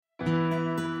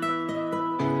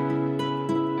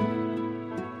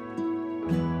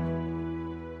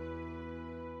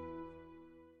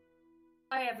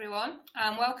everyone,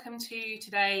 and welcome to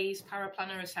today's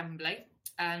Paraplanner Assembly.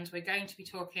 And we're going to be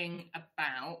talking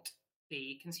about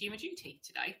the Consumer Duty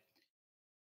today.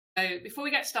 So before we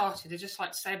get started, I'd just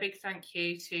like to say a big thank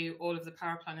you to all of the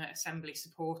Paraplanner Assembly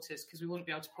supporters, because we wouldn't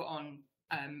be able to put on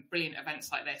brilliant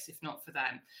events like this if not for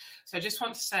them. So I just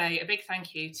want to say a big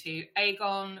thank you to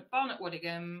Aegon, Barnett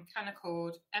Woodingham,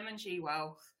 Canaccord, M&G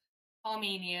Wealth,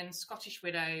 Armenian, Scottish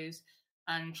Widows,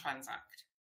 and Transact.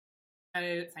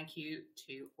 So thank you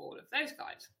to all of those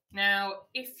guys. Now,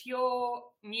 if you're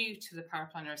new to the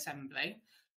Paraplanner Assembly,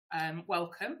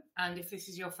 welcome. And if this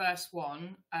is your first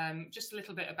one, just a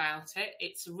little bit about it.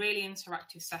 It's a really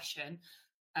interactive session,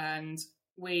 and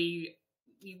the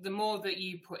more that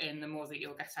you put in, the more that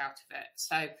you'll get out of it.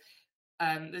 So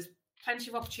there's plenty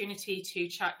of opportunity to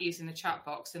chat using the chat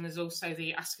box, and there's also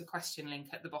the Ask a Question link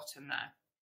at the bottom there.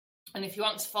 And if you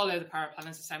want to follow the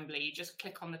Paraplanners Assembly, you just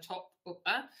click on the top up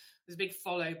there. There's a big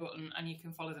follow button, and you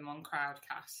can follow them on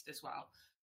Crowdcast as well.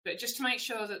 But just to make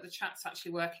sure that the chat's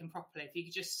actually working properly, if you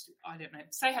could just, I don't know,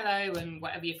 say hello and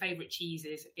whatever your favourite cheese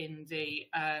is in the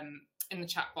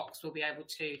chat box, we'll be able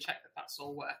to check that that's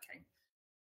all working.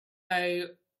 So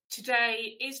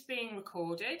today is being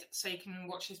recorded, so you can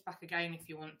watch this back again if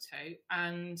you want to.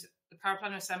 And the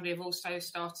Paraplanner Assembly have also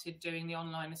started doing the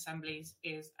online assemblies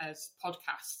as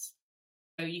podcasts.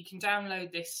 So you can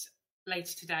download this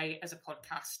later today as a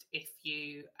podcast if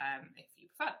you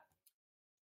prefer.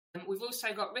 We've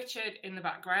also got Richard in the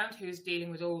background, who is dealing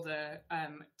with all the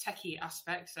techie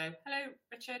aspects. So hello,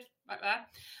 Richard, back there.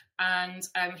 And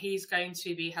he's going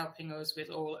to be helping us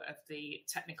with all of the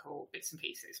technical bits and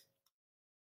pieces.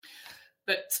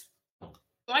 But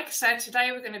like I said,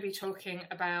 today we're going to be talking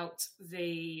about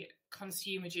the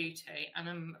Consumer Duty, and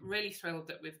I'm really thrilled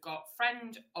that we've got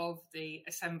friend of the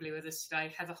Assembly with us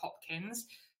today, Heather Hopkins,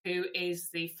 who is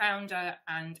the founder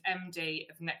and MD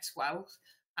of Next Wealth,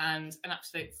 and an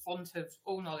absolute font of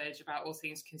all knowledge about all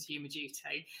things Consumer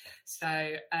Duty.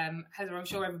 So, Heather, I'm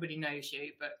sure everybody knows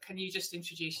you, but can you just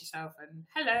introduce yourself and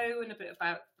hello and a bit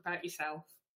about yourself?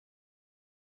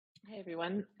 Hey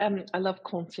everyone, I love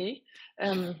Conti.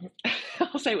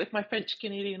 I'll say it with my French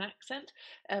Canadian accent.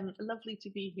 Lovely to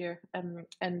be here,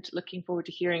 and looking forward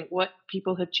to hearing what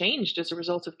people have changed as a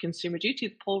result of Consumer Duty.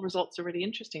 The poll results are really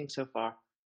interesting so far.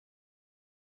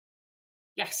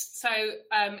 Yes, so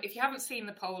if you haven't seen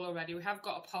the poll already, we have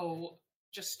got a poll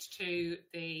just to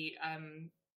the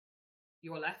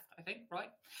your left, I think,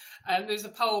 right? There's a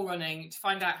poll running to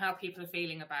find out how people are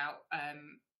feeling about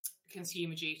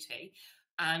Consumer Duty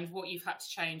and what you've had to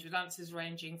change, with answers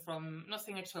ranging from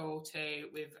nothing at all to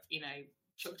we've,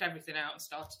 chucked everything out and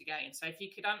started again. So if you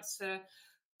could answer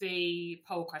the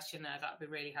poll question there, that'd be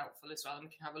really helpful as well, and we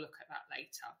can have a look at that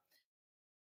later.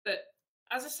 But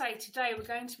as I say, today we're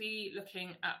going to be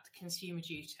looking at the Consumer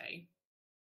Duty.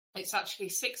 It's actually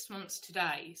 6 months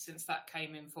today since that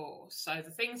came in force. So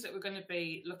the things that we're going to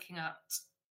be looking at,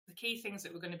 the key things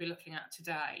that we're going to be looking at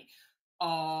today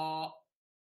are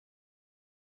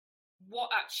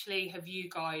what actually have you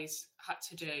guys had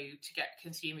to do to get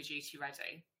Consumer Duty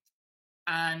ready?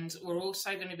 And we're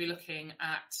also going to be looking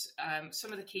at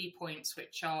some of the key points,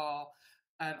 which are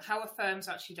how are firms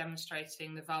actually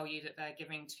demonstrating the value that they're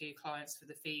giving to clients for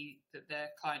the fee that their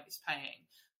client is paying?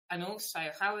 And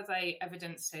also, how are they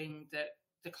evidencing that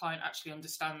the client actually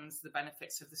understands the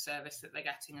benefits of the service that they're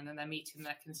getting, and then they're meeting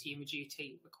their Consumer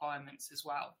Duty requirements as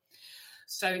well?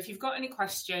 So if you've got any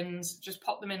questions, just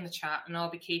pop them in the chat, and I'll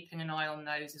be keeping an eye on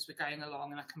those as we're going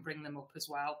along, and I can bring them up as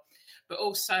well. But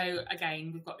also,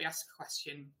 again, we've got the Ask a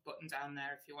Question button down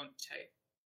there if you want to.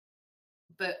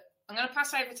 But I'm going to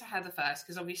pass over to Heather first,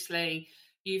 because obviously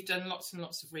you've done lots and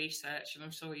lots of research, and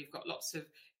I'm sure you've got lots of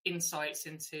insights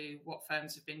into what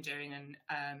firms have been doing and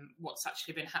what's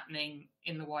actually been happening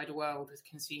in the wider world with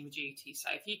Consumer Duty.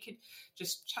 So if you could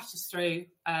just chat us through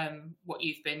what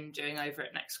you've been doing over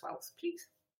at Next Wealth, please.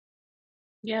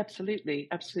 Yeah, absolutely.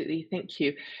 Thank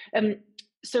you. Rather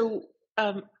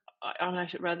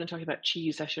than talking about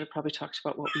cheese, I should have probably talked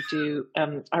about what we do.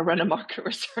 I run a market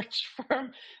research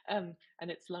firm, and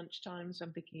it's lunchtime, so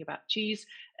I'm thinking about cheese.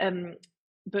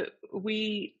 But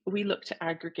we look to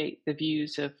aggregate the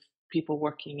views of people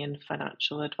working in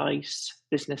financial advice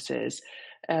businesses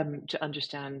to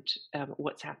understand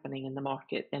what's happening in the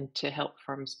market, and to help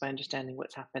firms by understanding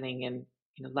what's happening in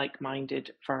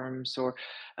like-minded firms or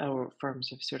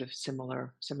firms of sort of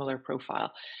similar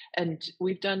profile. And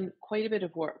we've done quite a bit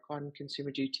of work on Consumer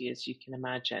Duty, as you can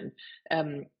imagine.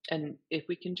 And if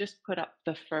we can just put up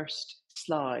the first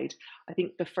slide, I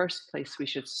think the first place we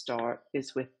should start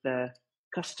is with the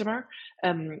customer.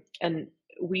 And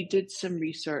we did some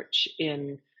research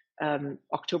in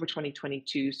October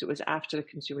 2022, so it was after the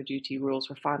consumer duty rules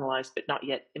were finalized but not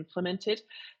yet implemented,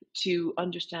 to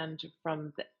understand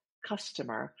from the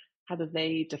customer how do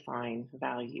they define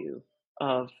value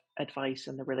of advice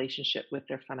and the relationship with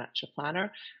their financial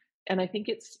planner. And I think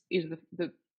it's, you know,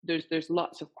 there's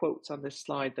lots of quotes on this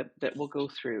slide that we'll go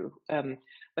through. I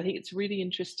think it's really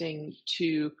interesting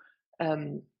to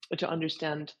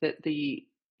understand that the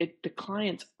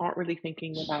clients aren't really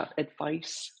thinking about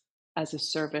advice as a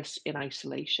service in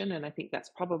isolation, and I think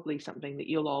that's probably something that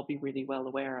you'll all be really well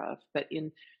aware of. But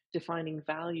in defining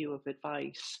value of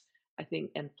advice, I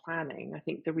think, and planning, I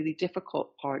think the really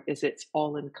difficult part is it's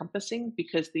all encompassing,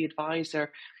 because the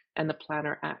advisor and the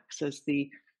planner acts as the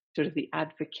sort of the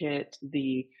advocate,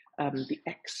 the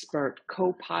expert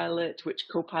co-pilot, which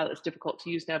co-pilot is difficult to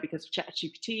use now because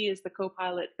ChatGPT is the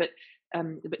co-pilot, but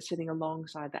sitting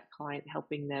alongside that client,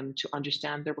 helping them to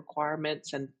understand their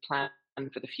requirements and plan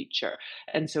for the future.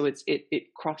 And so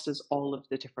it crosses all of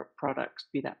the different products,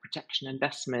 be that protection,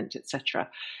 investment, etc.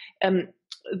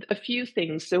 A few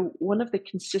things. So one of the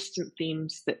consistent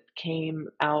themes that came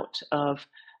out of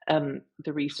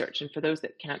the research, and for those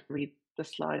that can't read the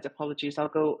slides, apologies, I'll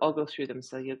go through them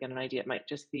so you'll get an idea. It might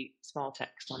just be small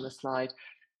text on the slide.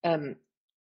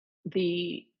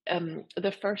 The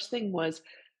first thing was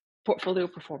portfolio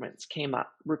performance came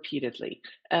up repeatedly,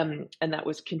 and that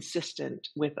was consistent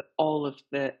with all of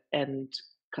the end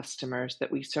customers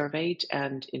that we surveyed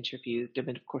and interviewed. I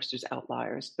mean, of course, there's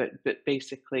outliers, but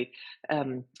basically,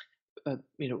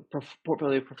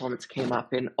 portfolio performance came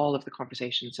up in all of the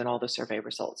conversations and all the survey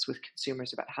results with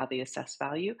consumers about how they assess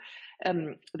value.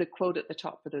 The quote at the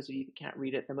top, for those of you who can't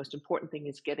read it, the most important thing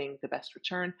is getting the best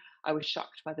return. I was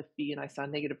shocked by the fee and I saw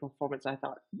negative performance. I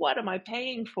thought, what am I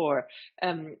paying for?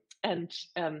 And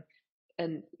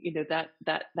you know,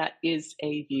 that is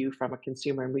a view from a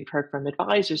consumer, and we've heard from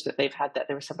advisors that they've had that.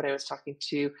 There was somebody I was talking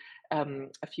to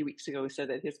a few weeks ago who said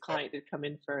that his client had come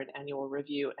in for an annual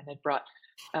review and had brought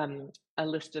a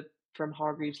list of from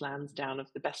Hargreaves Lansdown of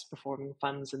the best performing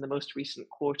funds in the most recent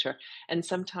quarter. And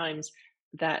sometimes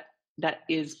that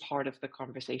is part of the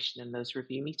conversation in those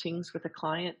review meetings with a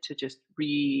client, to just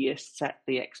reset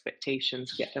the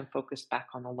expectations, get them focused back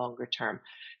on the longer term.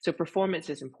 So performance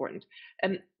is important.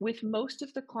 And with most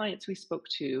of the clients we spoke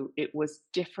to, it was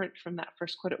different from that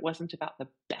first quote. It wasn't about the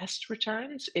best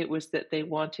returns. It was that they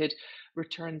wanted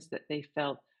returns that they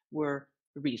felt were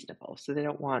reasonable. So they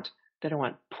don't want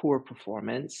poor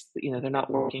performance. You know, they're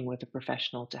not working with a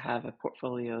professional to have a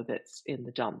portfolio that's in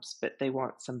the dumps, but they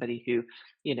want somebody who,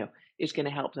 you know, is going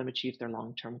to help them achieve their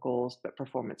long-term goals, but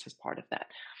performance is part of that.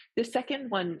 The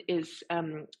second one is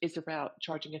about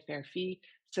charging a fair fee.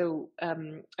 So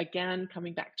again,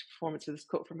 coming back to performance, of this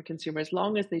quote from a consumer: as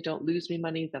long as they don't lose me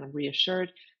money, then I'm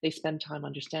reassured. They spend time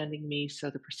understanding me, so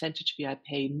the percentage fee I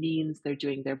pay means they're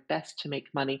doing their best to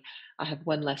make money. I have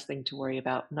one less thing to worry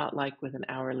about, not like with an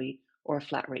hourly or a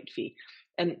flat rate fee.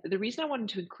 And the reason I wanted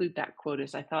to include that quote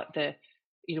is I thought that,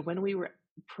 you know, when we were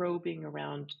probing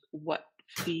around what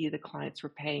fee the clients were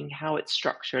paying, how it's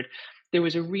structured, there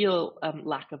was a real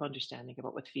lack of understanding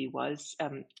about what fee was.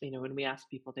 You know, when we asked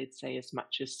people, they'd say as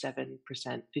much as 7%,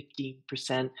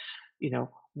 15%, you know,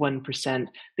 1%.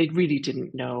 They really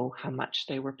didn't know how much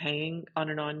they were paying on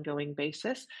an ongoing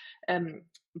basis.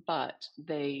 But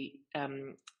they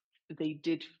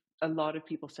did. A lot of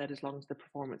people said, as long as the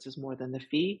performance is more than the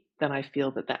fee, then I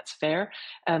feel that that's fair.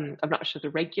 I'm not sure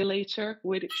the regulator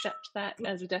would accept that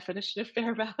as a definition of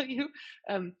fair value.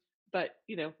 But,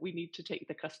 you know, we need to take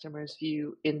the customer's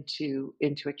view into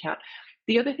account.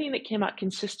 The other thing that came out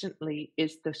consistently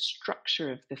is the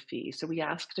structure of the fee. So we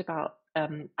asked about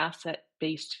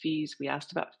asset-based fees. We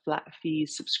asked about flat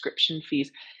fees, subscription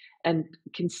fees. And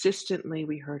consistently,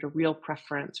 we heard a real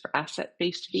preference for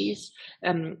asset-based fees.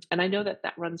 And I know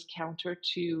that runs counter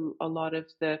to a lot of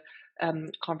the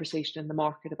conversation in the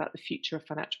market about the future of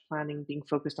financial planning being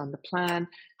focused on the plan,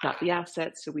 not the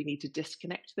assets. So we need to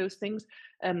disconnect those things.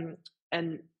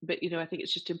 But, you know, I think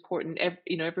it's just important.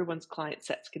 You know, everyone's client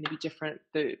set's going to be different.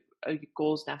 The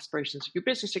goals and aspirations of your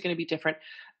business are going to be different,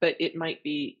 but it might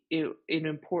be, you know, an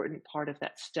important part of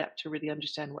that step to really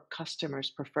understand what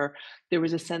customers prefer. There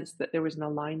was a sense that there was an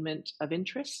alignment of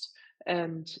interest,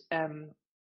 and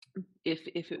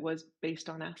if it was based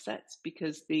on assets,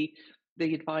 because the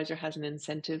advisor has an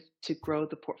incentive to grow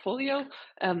the portfolio.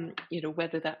 You know,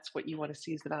 whether that's what you want to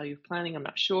see as the value of planning, I'm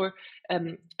not sure.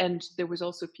 And there was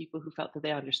also people who felt that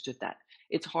they understood that.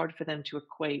 It's hard for them to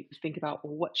think about,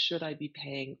 well, what should I be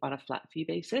paying on a flat fee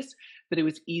basis? But it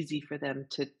was easy for them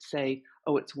to say,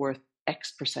 oh, it's worth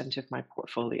X percent of my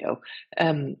portfolio.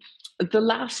 The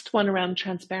last one around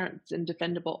transparent and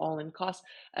defendable all-in costs.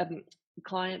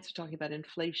 clients are talking about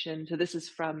inflation. So this is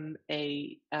from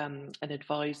an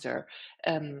advisor.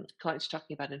 Clients are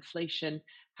talking about inflation,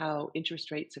 how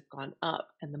interest rates have gone up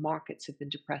and the markets have been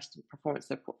depressed and performance of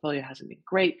their portfolio hasn't been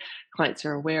great. Clients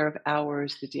are aware of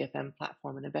ours, the DFM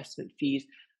platform, and investment fees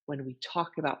when we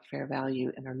talk about fair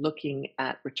value and are looking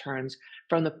at returns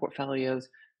from the portfolios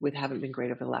with haven't been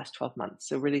great over the last 12 months.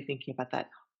 So really thinking about that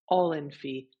all-in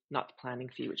fee, not the planning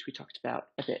fee, which we talked about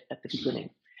a bit at the beginning.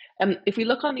 If we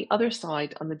look on the other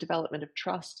side, on the development of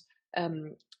trust,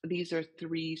 these are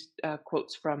three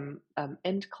quotes from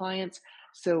end clients.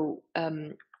 So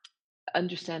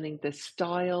understanding the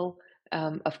style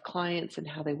of clients and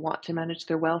how they want to manage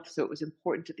their wealth. So it was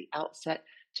important at the outset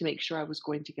to make sure I was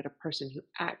going to get a person who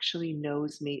actually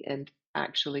knows me and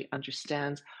actually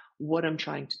understands what I'm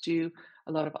trying to do.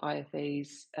 A lot of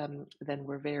IFAs then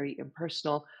were very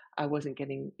impersonal. I wasn't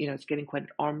getting, it's getting quite an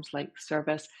arm's length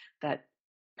service. That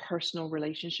personal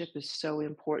relationship is so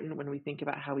important when we think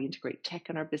about how we integrate tech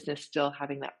in our business. Still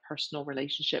having that personal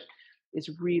relationship is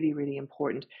really, really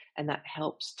important. And that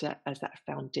helps to, as that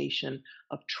foundation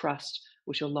of trust,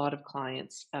 which a lot of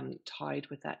clients tied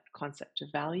with that concept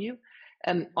of value.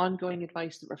 Ongoing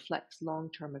advice that reflects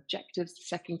long-term objectives. The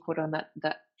second quote on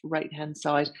that right-hand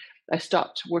side, I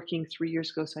stopped working 3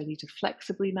 years ago, so I need to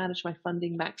flexibly manage my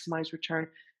funding, maximize return,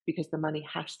 because the money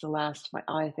has to last. My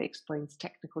IFA explains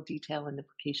technical detail and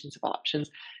implications of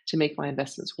options to make my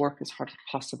investments work as hard as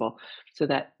possible. So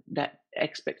that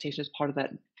expectation is part of that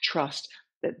trust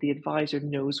that the advisor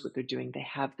knows what they're doing. They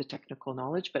have the technical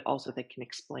knowledge, but also they can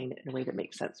explain it in a way that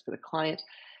makes sense for the client.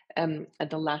 And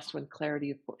the last one,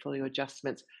 clarity of portfolio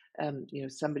adjustments.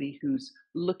 Somebody who's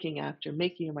looking after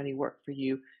making your money work for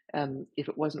you. If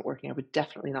it wasn't working, I would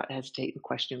definitely not hesitate in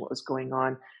questioning what was going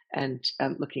on and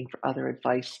looking for other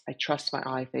advice. I trust my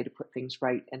IFA to put things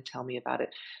right and tell me about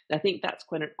it. And I think that's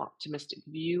quite an optimistic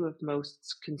view of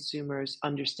most consumers'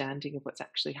 understanding of what's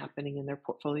actually happening in their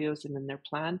portfolios and in their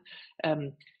plan.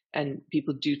 And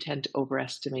people do tend to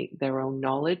overestimate their own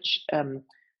knowledge.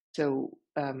 So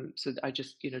I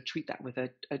just treat that with a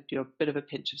bit of a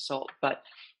pinch of salt. But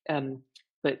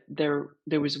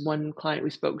there was one client we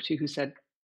spoke to who said,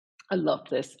 "I love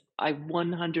this. I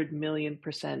 100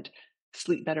 million%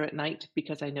 sleep better at night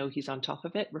because I know he's on top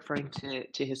of it," referring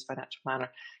to his financial planner.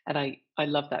 And I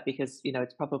love that because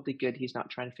it's probably good he's not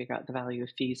trying to figure out the value of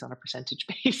fees on a percentage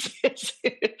basis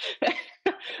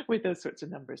with those sorts of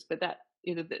numbers. But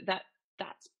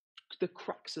that's the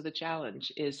crux of the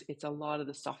challenge. Is it's a lot of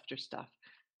the softer stuff,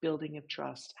 building of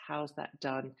trust. How's that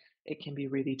done? It can be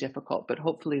really difficult, but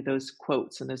hopefully those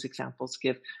quotes and those examples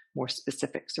give more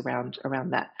specifics around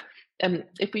that.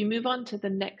 If we move on to the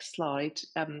next slide,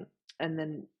 and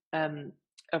then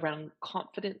around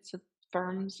confidence of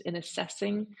firms in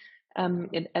assessing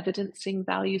in evidencing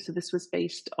value. So this was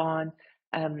based on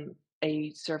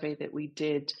a survey that we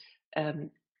did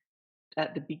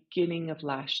at the beginning of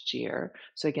last year.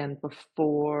 So again,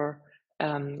 before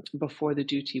the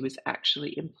duty was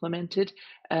actually implemented,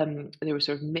 there were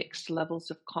sort of mixed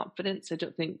levels of confidence. I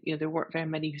don't think there weren't very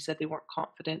many who said they weren't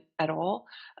confident at all,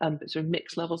 but sort of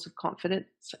mixed levels of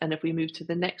confidence. And if we move to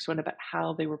the next one about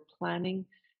how they were planning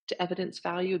to evidence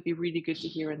value, it'd be really good to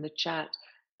hear in the chat,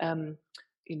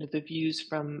 the views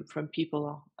from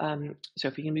people. So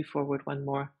if we can move forward one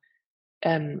more.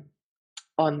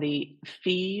 On the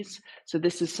fees, so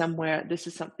this is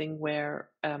something where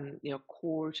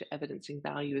core to evidencing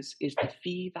value is the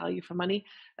fee value for money.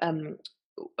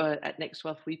 At Next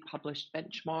Wealth, we published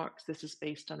benchmarks. This is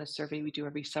based on a survey we do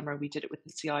every summer. We did it with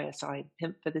the CISI and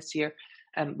PIMP for this year.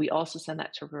 We also send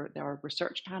that to our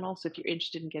research panel. So if you're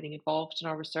interested in getting involved in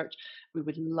our research, we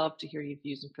would love to hear your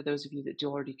views. And for those of you that do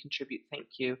already contribute, thank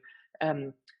you.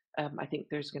 I think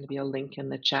there's going to be a link in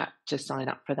the chat to sign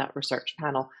up for that research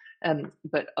panel.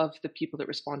 But of the people that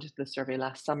responded to the survey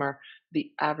last summer,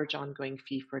 the average ongoing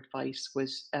fee for advice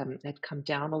had come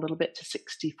down a little bit to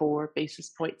 64 basis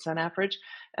points on average.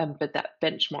 But that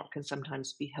benchmark can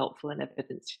sometimes be helpful in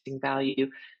evidencing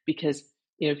value because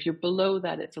if you're below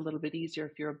that, it's a little bit easier.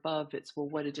 If you're above, it's, well,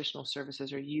 what additional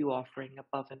services are you offering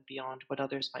above and beyond what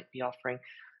others might be offering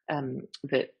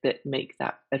that make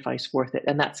that advice worth it?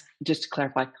 And that's, just to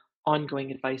clarify,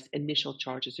 ongoing advice, initial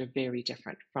charges are very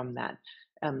different from that.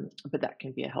 But that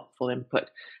can be a helpful input.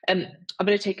 I'm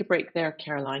going to take a break there,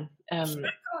 Caroline,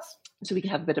 so we can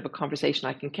have a bit of a conversation.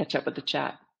 I can catch up with the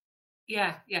chat.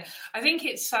 Yeah. I think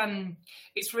it's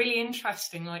really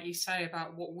interesting, like you say,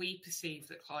 about what we perceive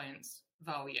that clients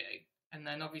value, and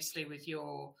then obviously with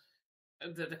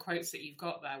the quotes that you've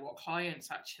got there, what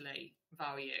clients actually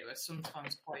value are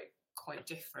sometimes quite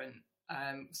different.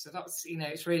 So that's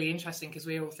it's really interesting because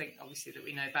we all think obviously that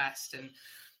we know best, and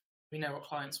we know what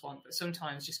clients want, but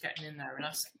sometimes just getting in there and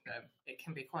asking them, it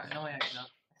can be quite an eye opener,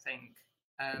 I think.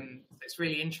 It's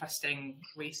really interesting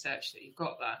research that you've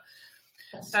got there.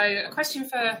 So a question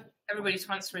for everybody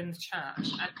to answer in the chat.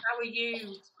 And how are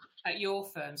you at your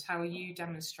firms? How are you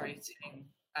demonstrating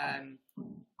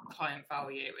client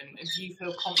value? And do you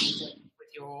feel confident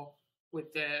with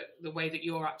the way that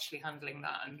you're actually handling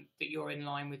that, and that you're in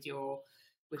line with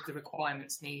the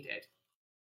requirements needed?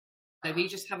 So if you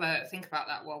just have a think about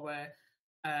that while we're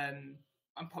and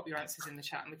pop your answers in the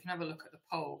chat, and we can have a look at the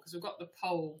poll, because we've got the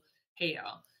poll here.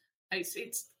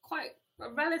 It's quite a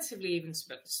relatively even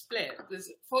split. There's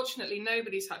fortunately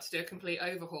nobody's had to do a complete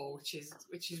overhaul, which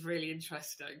is really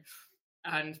interesting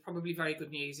and probably very good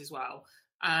news as well.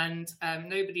 And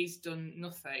nobody's done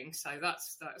nothing, so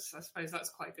that's I suppose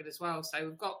that's quite good as well. So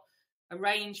we've got a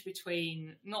range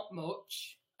between not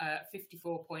much,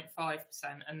 54.5%,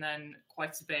 and then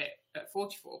quite a bit at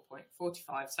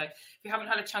 44.45%. So if you haven't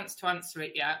had a chance to answer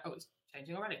it yet, it's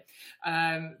changing already,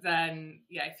 then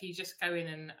yeah, if you just go in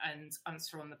and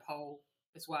answer on the poll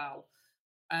as well.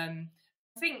 I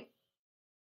think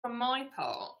from my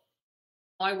part,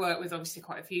 I work with obviously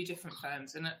quite a few different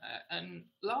firms, and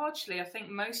largely I think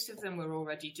most of them were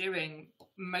already doing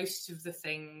most of the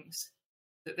things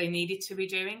that they needed to be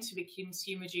doing to be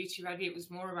Consumer Duty ready. It was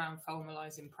more around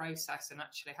formalising process and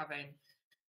actually having,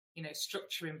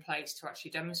 structure in place to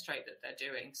actually demonstrate that they're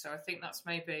doing. So I think that's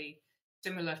maybe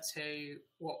similar to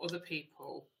what other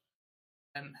people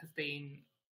have been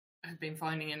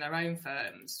finding in their own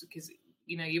firms, because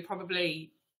you're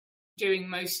probably doing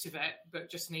most of it, but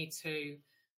just need to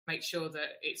make sure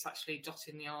that it's actually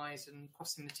dotting the I's and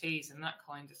crossing the T's and that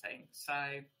kind of thing. So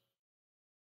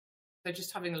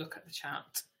just having a look at the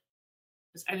chat.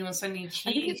 Is anyone sending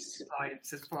cheese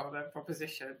clients as part of their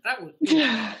proposition? That would be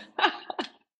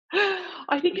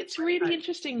I think it's really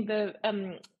interesting.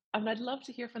 And I'd love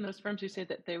to hear from those firms who said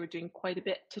that they were doing quite a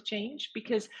bit to change,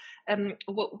 because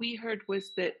what we heard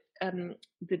was that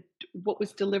what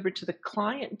was delivered to the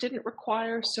client didn't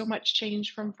require so much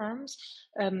change from firms,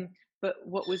 but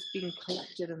what was being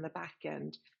collected in the back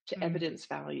end to evidence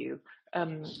value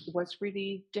was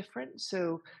really different.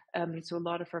 So a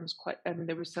lot of firms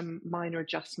there were some minor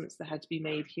adjustments that had to be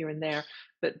made here and there,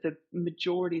 but the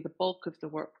bulk of the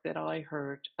work that I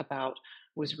heard about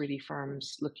was really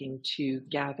firms looking to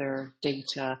gather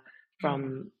data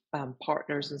from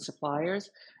partners and suppliers.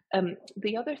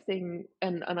 The other thing,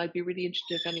 and I'd be really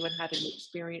interested if anyone had any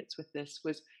experience with this,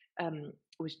 was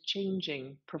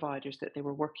changing providers that they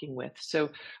were working with. So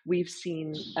we've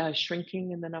seen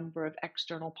shrinking in the number of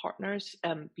external partners,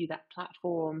 be that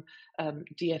platform,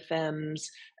 DFMs,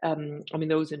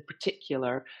 those in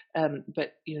particular,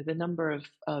 but the number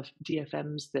of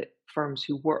DFMs that firms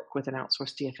who work with an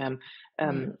outsourced DFM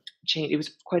changed. It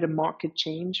was quite a marked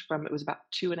change from, it was about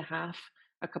 2.5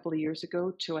 a couple of years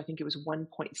ago to, I think it was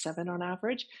 1.7 on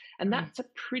average. And that's a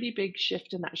pretty big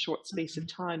shift in that short space of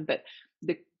time. But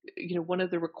one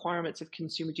of the requirements of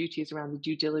Consumer Duty is around the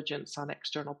due diligence on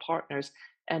external partners,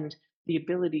 and the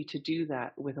ability to do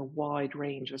that with a wide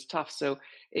range was tough. So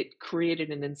it created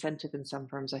an incentive in some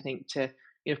firms, I think, to,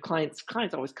 clients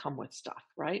always come with stuff,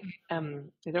 right?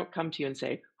 They don't come to you and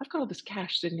say, I've got all this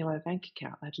cash sitting in my bank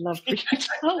account, I'd love for you to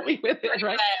help me with it,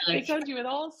 right? They come to you with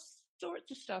all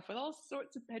sorts of stuff, with all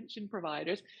sorts of pension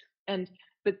providers,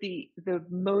 but the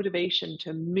motivation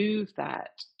to move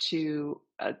that to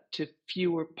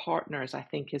fewer partners, I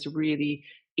think, has really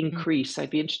increased. I'd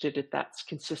be interested if that's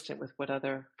consistent with what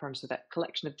other firms, so that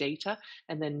collection of data,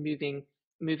 and then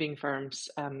moving firms,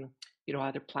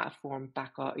 either platform,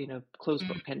 back up, closed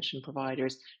book pension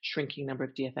providers, shrinking number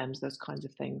of DFMs, those kinds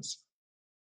of things.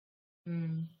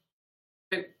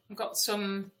 I've got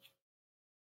some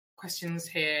questions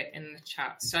here in the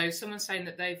chat. So someone's saying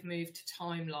that they've moved to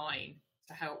Timeline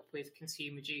to help with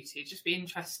Consumer Duty. It'd just be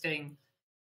interesting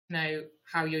to know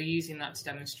how you're using that to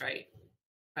demonstrate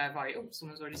fair value. Oh,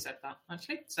 someone's already said that,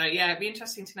 actually. So yeah, it'd be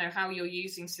interesting to know how you're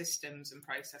using systems and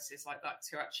processes like that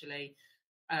to actually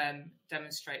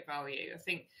demonstrate value. I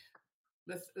think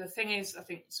the thing is, I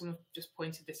think someone just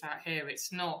pointed this out here,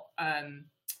 it's not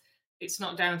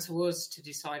down to us to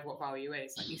decide what value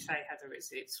is. Like you say, Heather,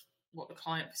 it's what the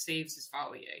client perceives as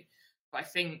value. But I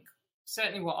think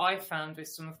certainly what I've found with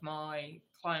some of my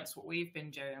clients, what we've been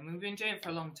doing, we've been doing it for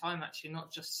a long time, actually,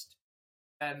 not just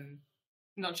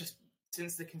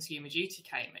since the Consumer Duty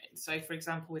came in. So, for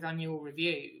example, with annual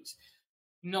reviews,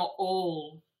 not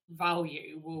all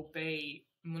value will be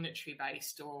monetary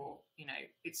based, or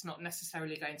it's not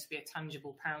necessarily going to be a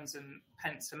tangible pounds and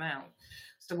pence amount.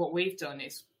 So what we've done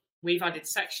is we've added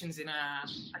sections in our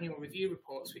annual review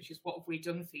reports, which is what have we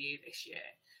done for you this year?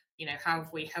 how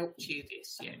have we helped you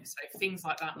this year? So things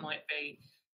like that might be,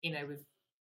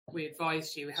 we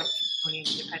advised you, we helped you with money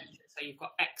into your pension, so you've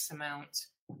got X amount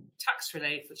tax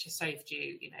relief, which has saved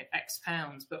you, X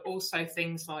pounds. But also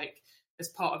things like, as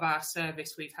part of our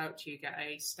service, we've helped you get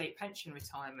a state pension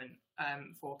retirement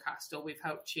forecast, or we've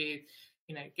helped you,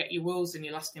 get your wills and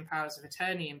your lasting powers of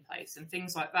attorney in place, and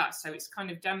things like that. So it's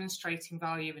kind of demonstrating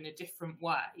value in a different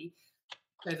way,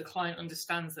 so the client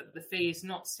understands that the fee is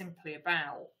not simply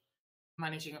about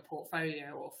managing a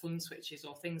portfolio or fund switches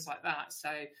or things like that. So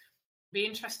be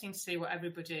interesting to see what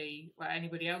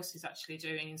anybody else is actually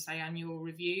doing in, say, annual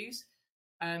reviews,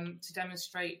 to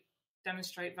demonstrate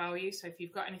value. So if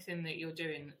you've got anything that you're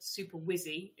doing that's super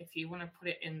whizzy, if you want to put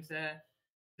it in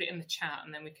the chat,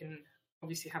 and then we can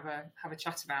obviously have a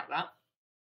chat about that.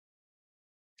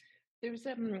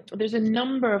 There's a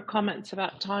number of comments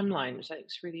about timeline, which I think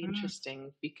is really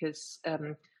interesting, because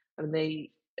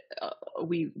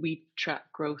we track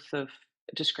growth of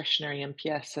discretionary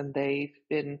MPS, and they've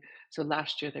been, so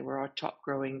last year they were our top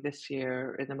growing. This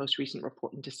year, in the most recent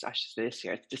report, this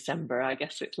year, it's December, I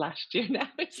guess it's last year now,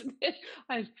 isn't it?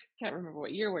 I can't remember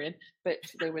what year we're in, but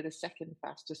they were the second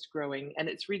fastest growing. And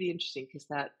it's really interesting because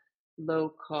that low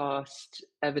cost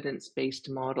evidence-based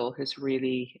model has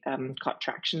really caught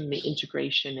traction. The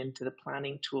integration into the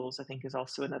planning tools, I think, is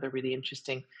also another really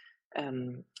interesting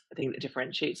thing that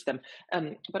differentiates them.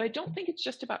 But I don't think it's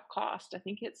just about cost. I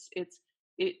think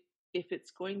if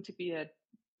it's going to be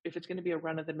a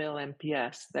run-of-the-mill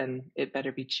MPS, then it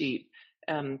better be cheap.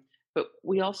 But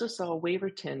we also saw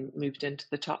Waverton moved into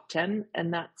the top 10,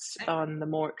 and that's on the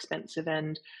more expensive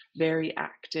end, very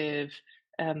active.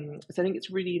 So I think it's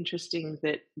really interesting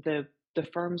that the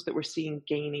firms that we're seeing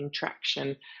gaining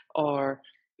traction are,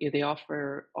 they're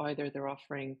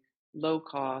offering low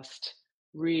cost,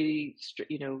 really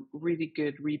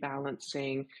good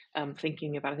rebalancing,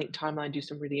 thinking about, I think Timeline do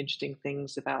some really interesting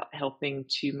things about helping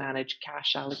to manage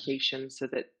cash allocation, so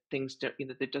that things don't,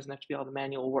 there doesn't have to be all the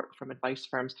manual work from advice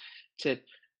firms to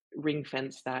ring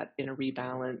fence that in a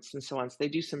rebalance and so on. So they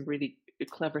do some really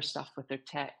clever stuff with their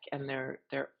tech and their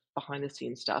behind the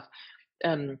scenes stuff.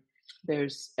 And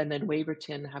then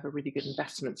Waverton have a really good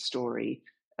investment story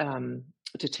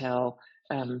to tell.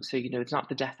 So it's not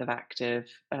the death of active.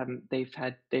 They've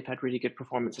had really good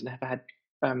performance and have had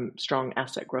strong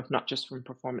asset growth, not just from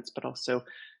performance but also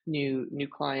new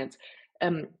clients.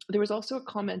 There was also a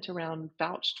comment around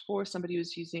vouched for. Somebody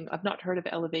was using, I've not heard of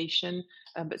Elevation,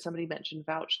 but somebody mentioned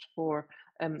vouched for.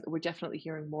 We're definitely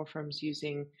hearing more firms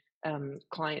using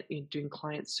doing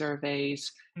client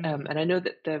surveys. And I know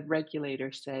that the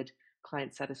regulator said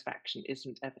client satisfaction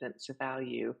isn't evidence of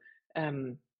value.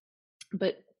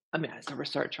 But I mean, as a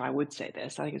researcher, I would say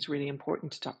this. I think it's really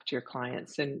important to talk to your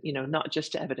clients, and not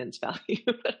just to evidence value,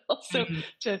 but also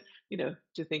to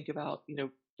think about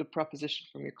the proposition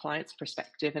from your client's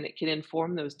perspective, and it can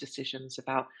inform those decisions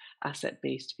about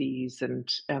asset-based fees and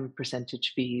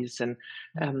percentage fees and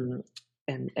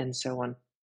so on.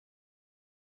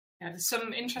 Yeah, there's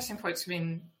some interesting points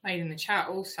being made in the chat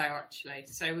also, actually.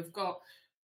 So we've got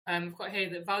here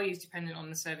that value is dependent on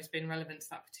the service being relevant to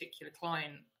that particular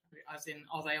client, as in,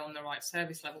 are they on the right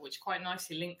service level, which quite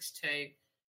nicely links to a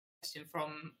question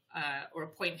from, or a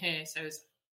point here. So as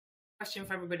a question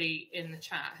for everybody in the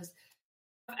chat,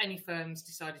 have any firms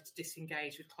decided to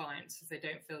disengage with clients if they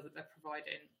don't feel that they're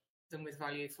providing them with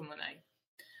value for money?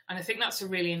 And I think that's a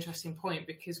really interesting point,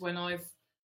 because when I've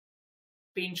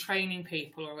been training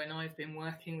people, or when I've been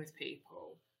working with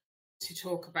people to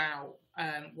talk about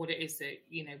what it is that,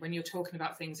 when you're talking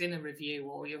about things in a review,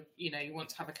 or you want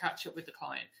to have a catch up with the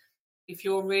client, if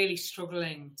you're really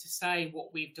struggling to say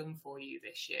what we've done for you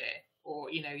this year, or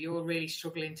you're really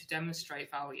struggling to demonstrate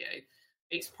value,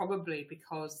 it's probably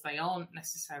because they aren't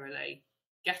necessarily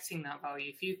getting that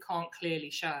value. If you can't clearly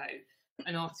show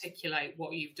and articulate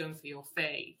what you've done for your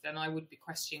fee, then I would be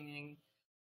questioning.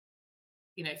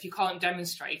 If you can't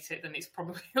demonstrate it, then it's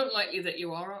probably unlikely that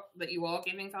you are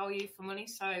giving value for money.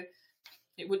 So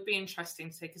it would be interesting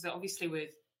to see, because obviously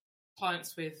with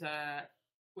clients with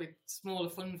smaller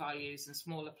fund values and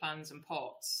smaller plans and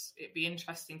pots, it'd be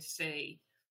interesting to see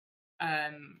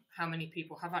how many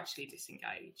people have actually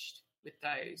disengaged with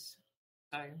those.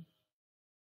 So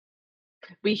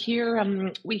we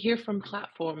hear from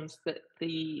platforms that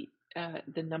the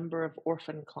number of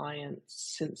orphan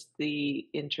clients since the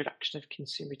introduction of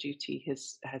Consumer Duty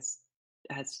has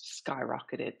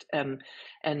skyrocketed,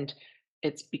 and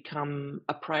it's become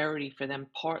a priority for them,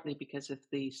 partly because of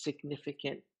the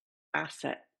significant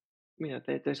asset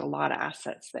there's a lot of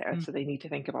assets there, Mm. so they need to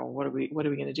think about what are we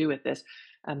going to do with this,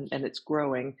 and it's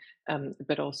growing,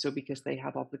 but also because they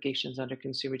have obligations under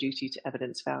Consumer Duty to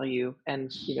evidence value,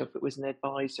 and if it was an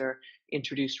advisor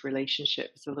introduced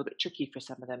relationship, it's a little bit tricky for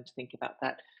some of them to think about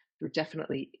that. We're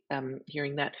definitely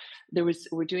hearing that.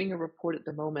 We're doing a report at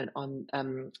the moment on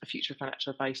future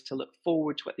financial advice to look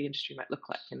forward to what the industry might look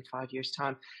like in 5 years'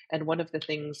 time. And one of the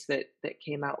things that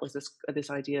came out was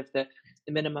this idea of the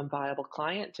minimum viable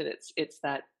client, and it's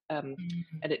that. And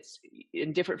it's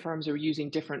in different firms are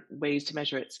using different ways to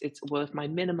measure it. It's well, if my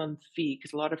minimum fee,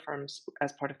 because a lot of firms,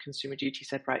 as part of Consumer Duty,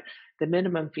 said, right, the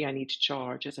minimum fee I need to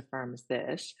charge as a firm is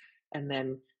this, and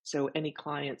then so any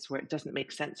clients where it doesn't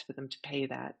make sense for them to pay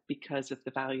that because of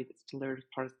the value that's delivered as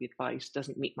part of the advice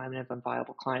doesn't meet my minimum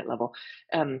viable client level.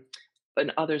 And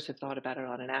others have thought about it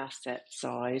on an asset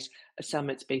size. Some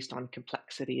it's based on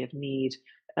complexity of need.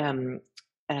 So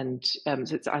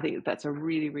I think that's a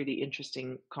really, really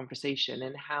interesting conversation,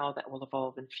 and how that will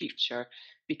evolve in future,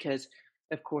 because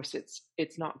of course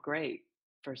it's not great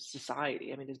for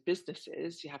society. I mean, as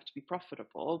businesses, you have to be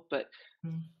profitable, but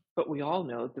we all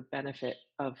know the benefit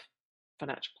of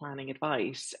financial planning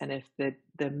advice, and if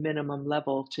the minimum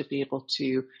level to be able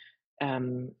to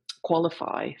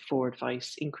qualify for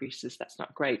advice increases, that's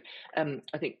not great.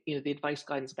 I think the advice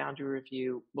guidance boundary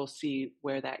review, we'll see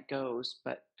where that goes,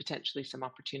 but potentially some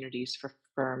opportunities for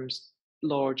firms,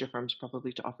 larger firms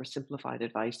probably, to offer simplified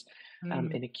advice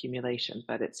in accumulation.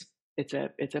 But it's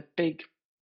a big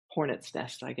hornet's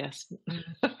nest, I guess. Yeah,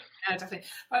 definitely.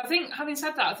 But I think, having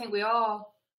said that, I think we are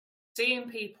seeing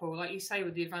people, like you say,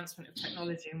 with the advancement of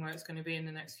technology and where it's going to be in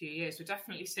the next few years. We're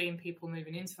definitely seeing people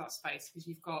moving into that space, because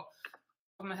you've got,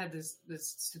 on my head,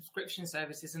 there's subscription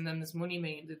services, and then there's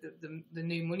the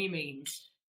new Money Means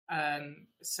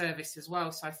service as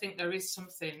well. So I think there is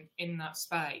something in that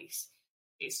space.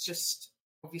 It's just,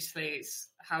 obviously, it's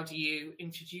how do you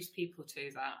introduce people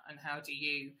to that, and how do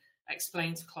you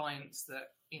explain to clients that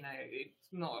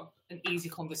it's not an easy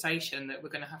conversation, that we're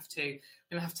going to have to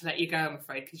let you go, I'm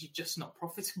afraid, because you're just not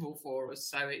profitable for us.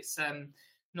 So it's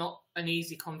not an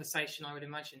easy conversation, I would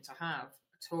imagine, to have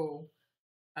at all.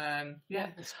 I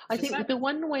think the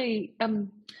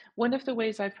one of the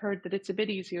ways I've heard that it's a bit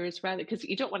easier is, rather, because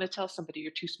you don't want to tell somebody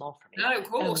you're too small for me. No, of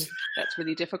course. That's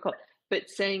really difficult. But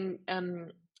saying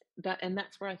that, and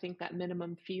that's where I think that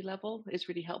minimum fee level is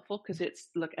really helpful, because it's,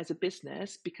 look, as a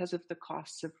business, because of the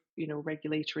costs of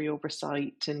regulatory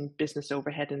oversight and business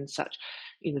overhead and such,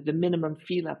 the minimum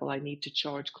fee level I need to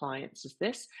charge clients is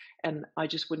this, and I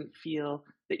just wouldn't feel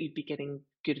that you'd be getting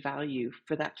good value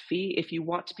for that fee. If you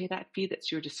want to pay that fee,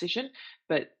 that's your decision,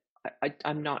 but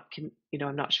I'm not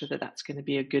sure that that's going to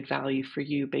be a good value for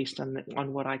you based on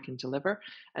what I can deliver.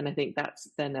 And I think that's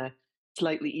then a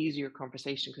slightly easier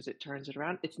conversation, because it turns it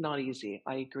around. It's not easy.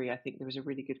 I agree. I think there was a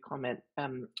really good comment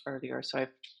earlier. So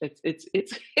it's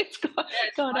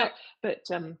gone up, but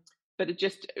it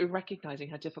just recognizing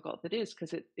how difficult it is,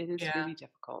 because it is really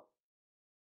difficult.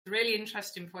 A really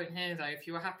interesting point here, though. If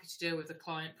you were happy to deal with the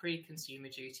client pre-Consumer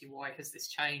Duty, why has this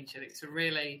changed? And that's a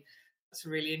really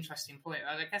interesting point.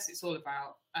 And I guess it's all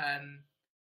about,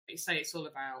 it's all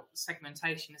about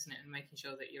segmentation, isn't it? And making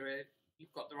sure that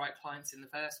you've got the right clients in the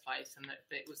first place, and that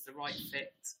it was the right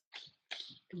fit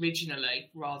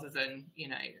originally, rather than,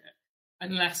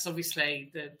 unless obviously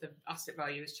the asset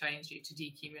value has changed due to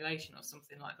decumulation or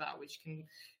something like that, which can,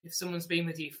 if someone's been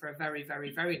with you for a very,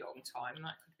 very, very long time,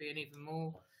 that could be an even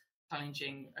more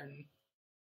challenging and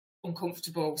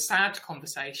uncomfortable, sad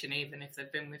conversation, even if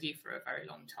they've been with you for a very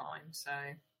long time. So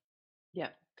yeah.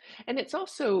 And it's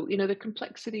also, the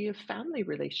complexity of family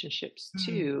relationships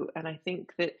too. And I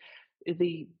think that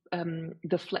the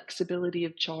flexibility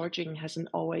of charging hasn't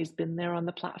always been there on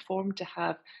the platform to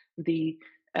have the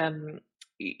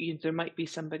there might be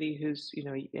somebody who's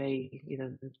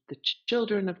the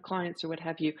children of clients or what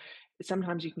have you.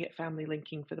 Sometimes you can get family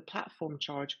linking for the platform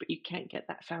charge, but you can't get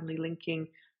that family linking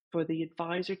for the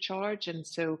advisor charge. And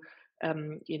so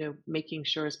making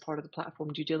sure as part of the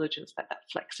platform due diligence that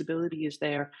flexibility is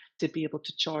there to be able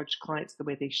to charge clients the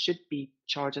way they should be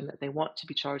charged and that they want to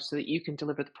be charged, so that you can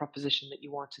deliver the proposition that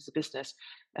you want as a business,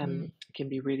 can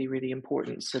be really, really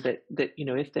important. So that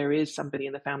if there is somebody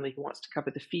in the family who wants to cover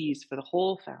the fees for the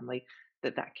whole family,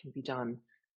 that can be done.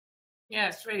 Yeah,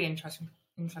 it's a really interesting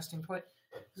point.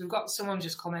 We've got someone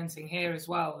just commenting here as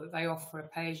well that they offer a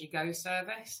pay-as-you-go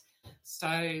service, so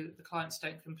the clients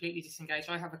don't completely disengage.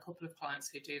 I have a couple of clients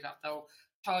who do that. They'll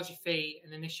charge a fee,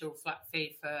 an initial flat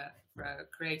fee for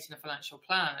creating a financial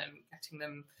plan and getting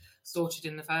them sorted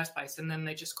in the first place, and then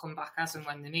they just come back as and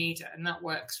when they need it, and that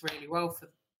works really well for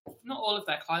not all of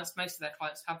their clients. Most of their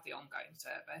clients have the ongoing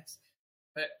service,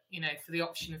 But for the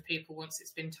option of people, once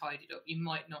it's been tidied up, you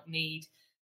might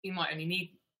only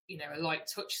need a light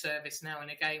touch service now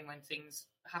and again when things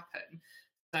happen.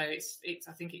 So it's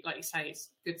I think like you say, it's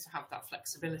good to have that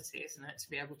flexibility, isn't it, to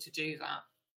be able to do that.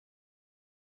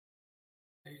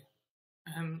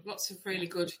 Lots of really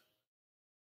good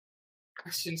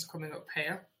questions coming up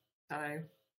here. So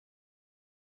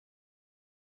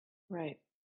right.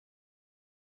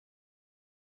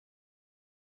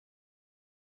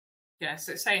 Yeah,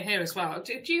 so it's saying here as well.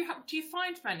 Do you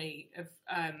find many of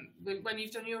when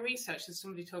you've done your research? There's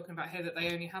somebody talking about here that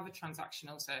they only have a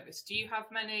transactional service. Do you have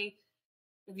many?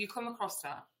 Have you come across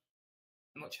that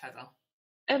much, Heather?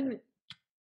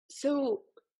 So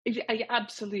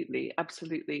absolutely.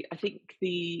 I think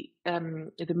the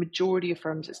majority of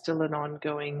firms, it's still an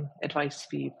ongoing advice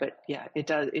fee, but yeah, it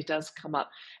does come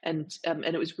up, and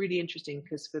it was really interesting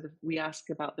because we ask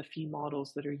about the fee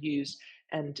models that are used,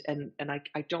 and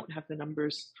I don't have the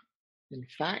numbers. In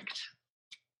fact,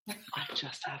 I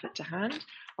just have it to hand.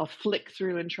 I'll flick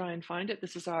through and try and find it.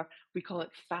 This is we call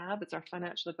it FAB. It's our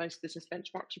Financial Advice Business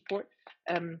Benchmarks report.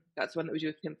 That's one that we do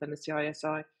with HIMP and the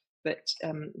CISI. But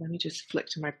let me just flick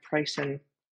to my price and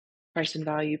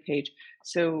value page.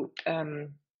 So I know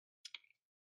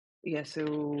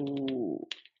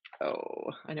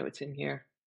it's in here.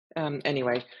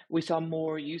 Anyway, we saw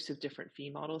more use of different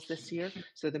fee models this year.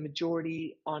 So the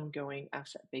majority ongoing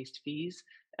asset-based fees,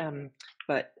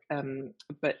 but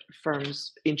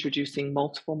firms introducing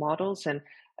multiple models. And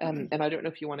I don't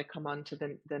know if you want to come on to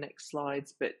the next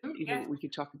slides, but we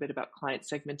could talk a bit about client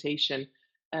segmentation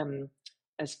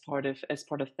as part of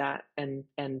that, and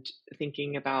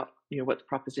thinking about what the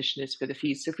proposition is for the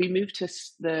fees. So if we move to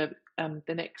the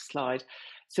next slide.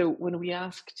 So when we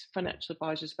asked financial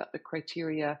advisors about the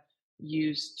criteria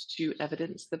used to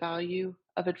evidence the value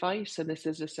of advice, and this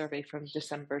is a survey from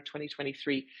December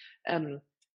 2023,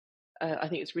 I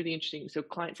think it's really interesting. So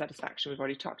client satisfaction, we've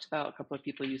already talked about, a couple of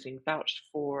people using vouched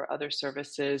for other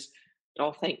services.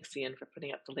 Oh, thanks, Ian, for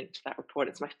putting up the link to that report.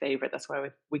 It's my favorite. That's why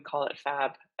we call it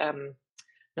FAB,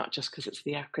 not just because it's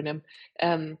the acronym.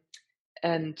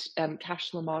 And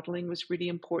cash flow modeling was really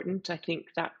important. I think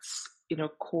that's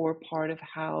core part of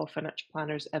how financial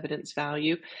planners evidence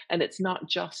value. And it's not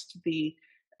just the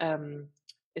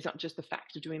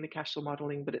fact of doing the cash flow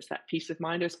modeling, but it's that peace of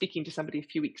mind. I was speaking to somebody a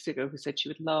few weeks ago who said she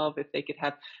would love if they could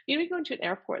have, you go into an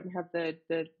airport and have the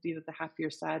happy or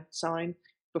sad sign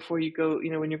before you go,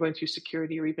 when you're going through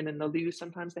security, or even in the loo,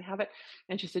 sometimes they have it.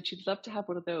 And she said she'd love to have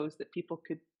one of those that people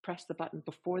could press the button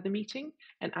before the meeting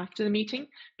and after the meeting,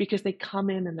 because they come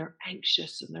in and they're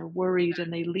anxious and they're worried,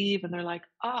 and they leave and they're like,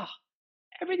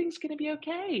 everything's going to be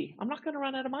okay. I'm not going to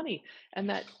run out of money. And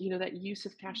that, that use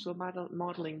of cash flow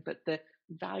modeling, but the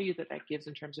value that gives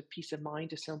in terms of peace of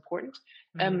mind is so important.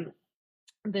 Mm-hmm.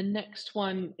 The next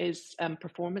one is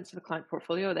performance of the client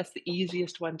portfolio. That's the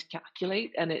easiest one to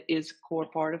calculate, and it is a core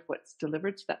part of what's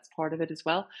delivered. So that's part of it as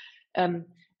well. And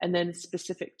then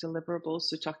specific deliverables,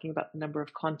 so talking about the number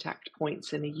of contact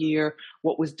points in a year,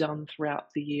 what was done throughout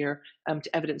the year,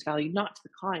 to evidence value, not to the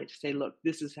client to say, look,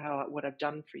 this is what I've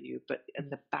done for you, but in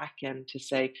the back end to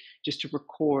say, just to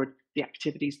record the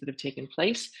activities that have taken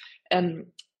place. And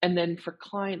then for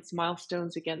clients,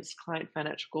 milestones against client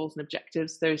financial goals and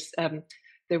objectives,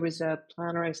 there was a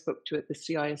planner I spoke to at the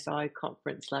CISI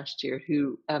conference last year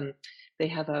who they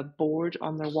have a board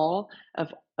on their wall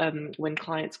of when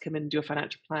clients come in and do a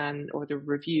financial plan or the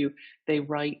review, they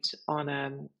write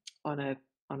on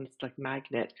like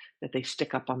magnet that they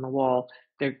stick up on the wall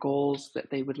their goals that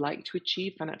they would like to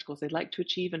achieve, financial goals they'd like to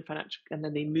achieve, and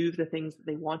then they move the things that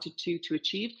they wanted to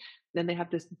achieve. Then they have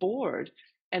this board,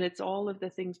 and it's all of the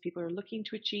things people are looking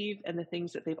to achieve and the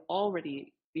things that they've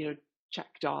already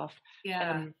checked off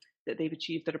that they've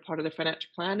achieved that are part of their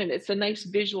financial plan. And it's a nice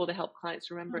visual to help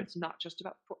clients remember it's not just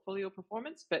about portfolio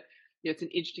performance, but it's an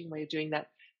interesting way of doing that.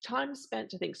 Time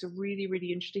spent, I think, is a really,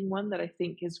 really interesting one that I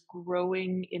think is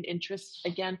growing in interest.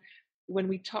 Again, when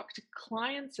we talk to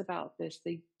clients about this,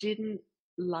 they didn't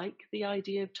like the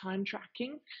idea of time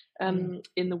tracking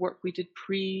in the work we did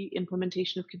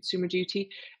pre-implementation of Consumer Duty.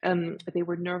 They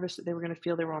were nervous that they were going to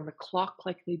feel they were on the clock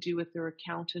like they do with their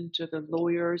accountant or their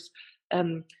lawyers,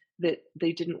 that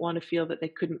they didn't want to feel that they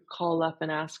couldn't call up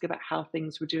and ask about how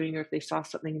things were doing or if they saw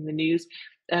something in the news.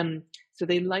 So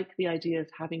they like the idea of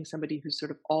having somebody who's sort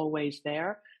of always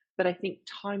there. But I think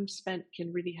time spent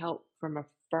can really help from a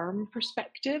firm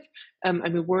perspective.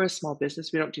 We're a small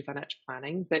business. We don't do financial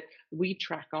planning, but we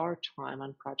track our time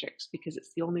on projects because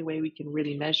it's the only way we can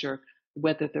really measure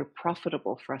whether they're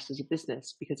profitable for us as a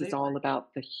business, because it's all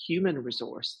about the human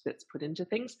resource that's put into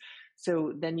things.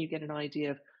 So then you get an idea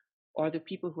of, are the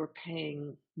people who are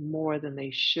paying more than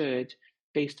they should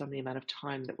based on the amount of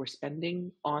time that we're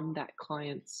spending on that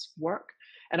client's work.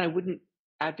 And I wouldn't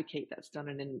advocate that's done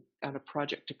on a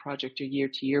project to project or year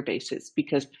to year basis,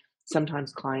 because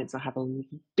sometimes clients will have a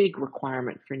big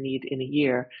requirement for need in a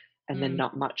year and then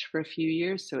not much for a few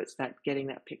years. So it's that getting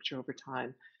that picture over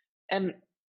time. And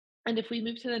if we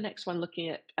move to the next one, looking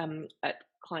at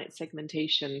client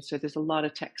segmentation, so there's a lot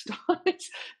of text on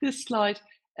this slide,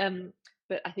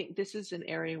 but I think this is an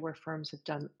area where firms have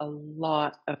done a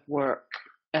lot of work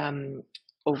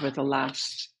over the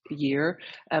last year.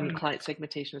 Client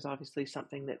segmentation is obviously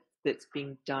something that's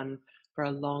being done for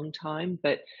a long time,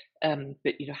 but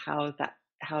how's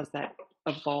that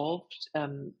evolved,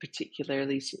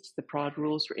 particularly since the PROD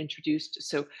rules were introduced.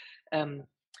 So on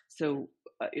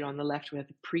the left we have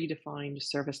the predefined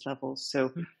service levels.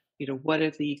 So what are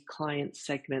the client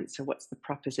segments? So what's the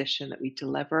proposition that we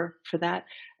deliver for that?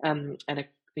 And a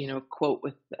quote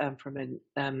from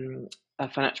a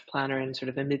financial planner in sort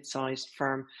of a mid-sized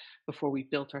firm. Before we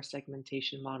built our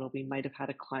segmentation model, we might have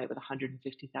had a client with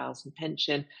 150,000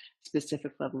 pension,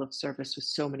 specific level of service with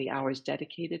so many hours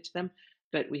dedicated to them,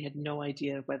 but we had no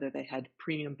idea whether they had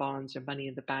premium bonds or money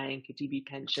in the bank, a DB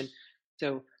pension.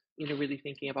 So really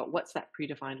thinking about what's that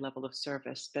predefined level of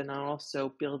service, but then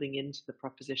also building into the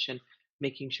proposition,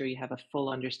 making sure you have a full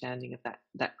understanding of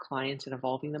that client and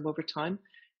evolving them over time.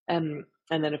 And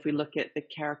then if we look at the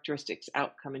characteristics,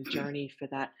 outcome, and journey for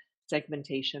that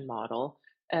segmentation model,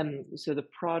 so the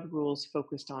PROD rules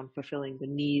focused on fulfilling the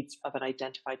needs of an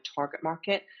identified target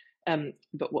market.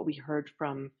 But what we heard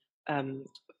from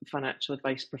financial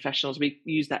advice professionals, we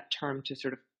use that term to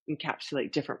sort of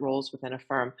encapsulate different roles within a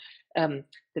firm, that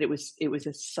it was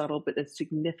a subtle but a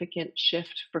significant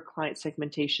shift for client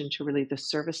segmentation to really the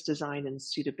service design and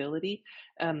suitability,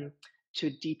 to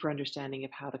a deeper understanding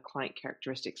of how the client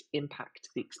characteristics impact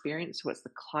the experience. What's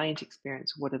the client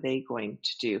experience? What are they going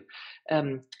to do?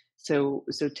 So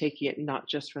taking it not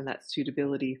just from that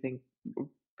suitability thing,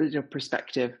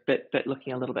 perspective, but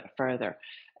looking a little bit further.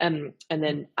 And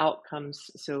then outcomes.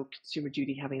 So consumer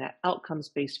duty, having that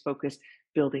outcomes-based focus,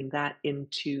 building that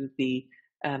into the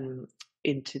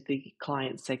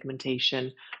client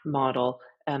segmentation model.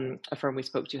 A firm we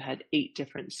spoke to had 8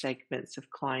 different segments of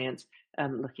clients,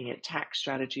 looking at tax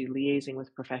strategy, liaising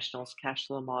with professionals, cash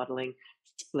flow modeling,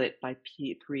 split by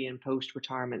pre and post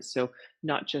retirement. So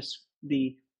not just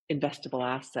the investable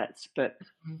assets, but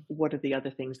what are the other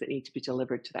things that need to be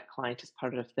delivered to that client as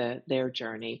part of their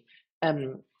journey.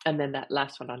 And then that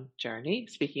last one on journey,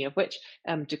 speaking of which,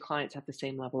 do clients have the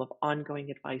same level of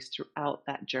ongoing advice throughout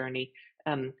that journey?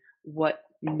 What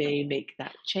may make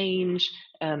that change?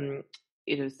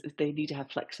 They need to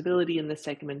have flexibility in the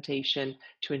segmentation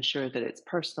to ensure that it's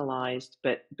personalized,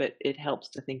 but it helps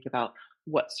to think about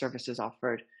what services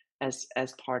offered as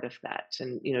part of that,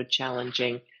 and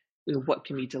challenging what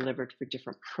can be delivered for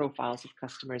different profiles of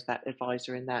customers. That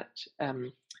advisor in that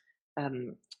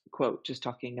quote just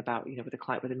talking about, with a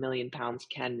client with £1 million,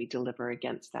 can we deliver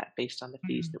against that based on the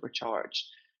fees that were charged?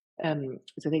 So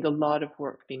I think a lot of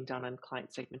work being done on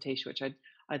client segmentation, which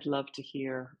I'd love to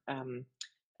hear.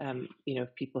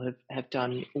 If people have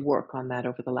done work on that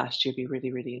over the last year, it'd be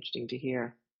really, really interesting to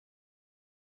hear.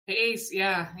 It is,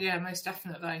 yeah, most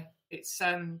definitely. It's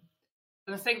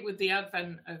and I think with the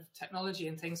advent of technology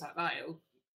and things like that,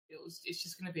 it's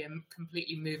just going to be a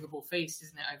completely movable feast,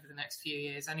 isn't it, over the next few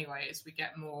years anyway, as we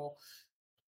get more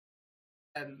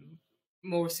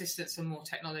assistance and more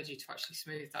technology to actually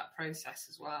smooth that process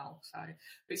as well. So but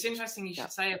it's interesting you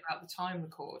should say about the time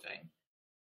recording,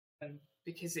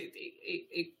 because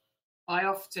I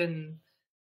often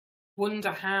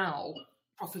wonder how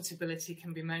profitability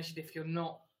can be measured if you're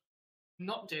not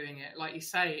doing it. Like you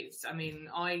say,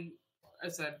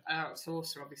 as an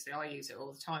outsourcer, obviously I use it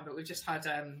all the time, but we've just had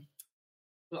a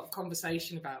lot of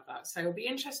conversation about that. So it'll be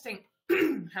interesting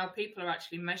how people are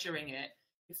actually measuring it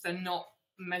if they're not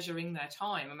measuring their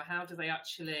time. And how do they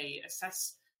actually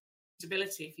assess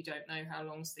stability if you don't know how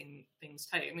long things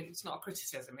take? I mean, it's not a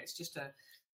criticism; it's just a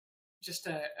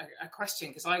question,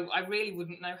 because I really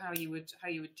wouldn't know how you would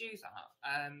do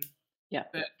that.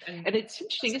 And it's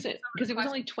interesting, isn't it? Because it was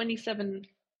only 27.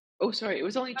 Oh, sorry, it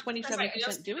was only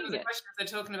 27% doing it. They're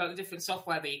talking about the different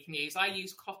software that you can use. I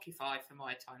use Clockify for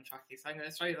my time tracking, so I'm going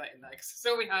to throw that in there.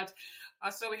 I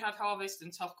saw we had Harvest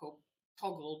and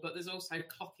Toggle, but there's also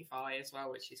Clockify as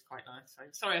well, which is quite nice. So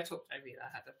sorry, I talked over you there,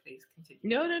 Heather. Please continue.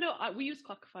 No. We use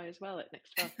Clockify as well at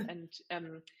NextUp,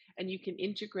 and you can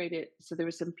integrate it. So there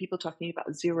were some people talking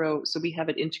about Xero. So we have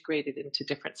it integrated into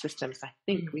different systems. I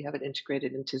think we have it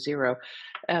integrated into Xero.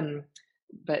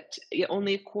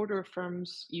 only a quarter of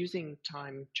firms using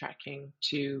time tracking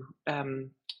to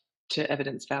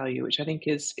evidence value, which I think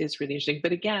is really interesting.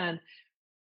 But again,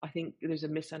 I think there's a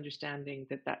misunderstanding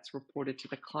that that's reported to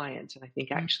the client, and I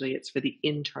think actually it's for the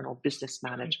internal business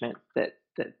management that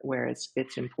where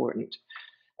it's important.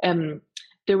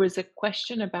 There was a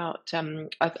question about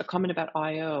a comment about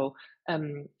IO.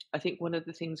 I think one of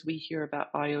the things we hear about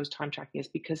IO's time tracking is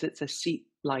because it's a seat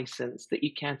license that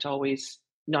you can't always,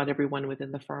 not everyone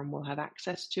within the firm will have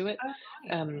access to it.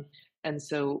 And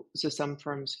so some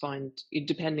firms find,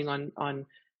 depending on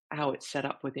how it's set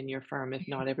up within your firm, if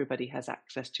not everybody has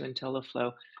access to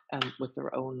Intelliflo with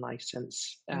their own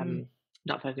license.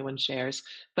 Not that anyone shares,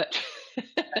 but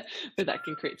but that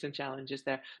can create some challenges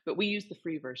there. But we use the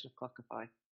free version of Clockify.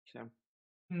 So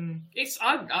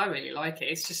I really like it.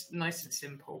 It's just nice and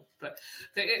simple, but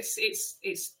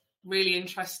it's really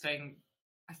interesting,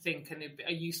 I think, and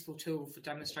a useful tool for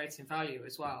demonstrating value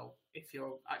as well, if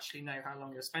you actually know how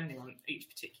long you're spending on each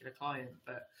particular client.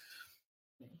 But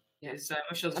I'm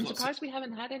surprised we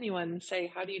haven't had anyone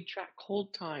say, how do you track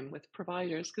hold time with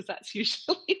providers? Because that's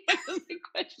usually one of the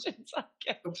questions I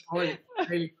get. Good point.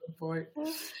 Really good point.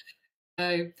 So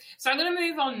I'm going to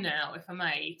move on now, if I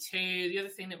may, to the other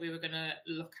thing that we were going to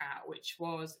look at, which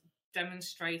was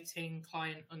demonstrating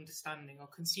client understanding, or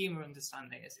consumer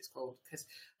understanding, as it's called, because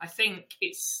I think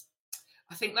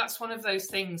that's one of those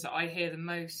things that I hear the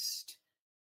most,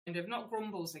 kind of, not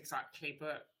grumbles exactly,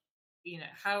 but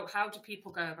how do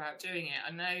people go about doing it?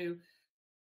 I know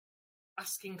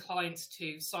asking clients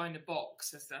to sign a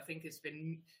box, as I think has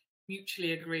been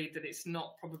mutually agreed that it's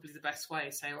not probably the best way.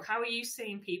 So how are you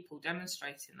seeing people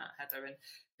demonstrating that, Heather? And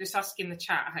just asking the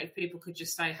chat, if people could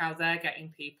just say how they're getting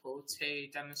people to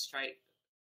demonstrate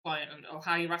client, or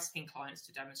how you're asking clients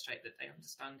to demonstrate that they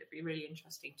understand. It'd be really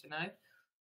interesting to know.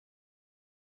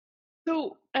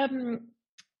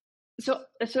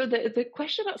 So the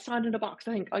question about signing a box,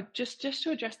 I think, just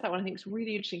to address that one, I think it's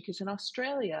really interesting, because in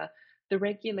Australia, the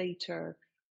regulator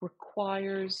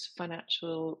requires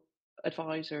financial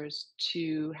advisors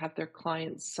to have their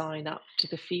clients sign up to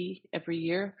the fee every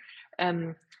year.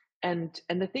 And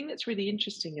the thing that's really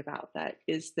interesting about that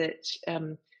is that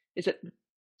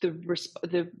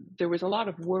there was a lot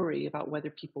of worry about whether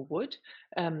people would,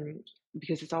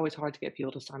 because it's always hard to get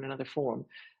people to sign another form.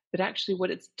 But actually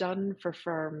what it's done for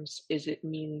firms is it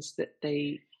means that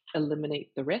they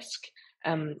eliminate the risk.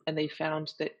 And they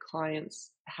found that clients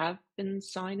have been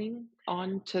signing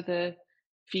on to the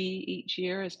fee each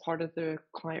year as part of the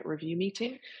client review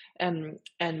meeting. And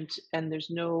there's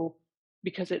no,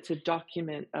 because it's a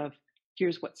document of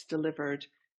here's what's delivered,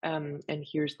 and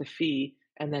here's the fee,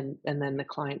 and then the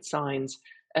client signs,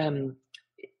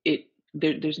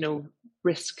 there's no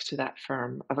risk to that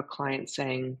firm of a client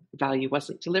saying value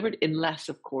wasn't delivered, unless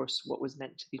of course what was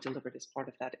meant to be delivered as part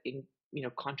of that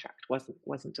contract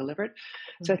wasn't delivered.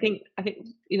 Mm-hmm. So I think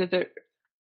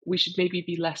we should maybe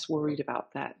be less worried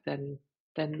about that than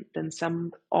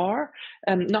some are.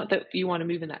 Not that you want to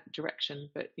move in that direction,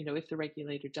 but if the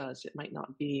regulator does, it might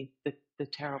not be the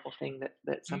terrible thing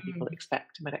that some people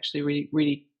expect. It might actually really,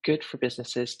 really good for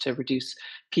businesses to reduce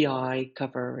PI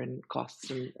cover and costs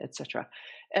and etc.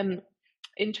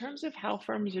 In terms of how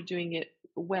firms are doing it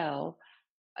well,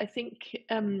 I think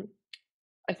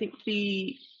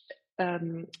the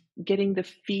getting the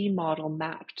fee model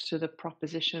mapped to the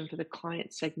proposition for the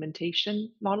client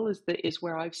segmentation model is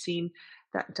where I've seen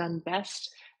that done best.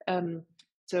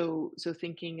 So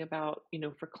thinking about,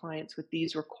 for clients with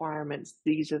these requirements,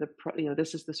 these are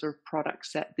this is the sort of product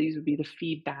set. These would be the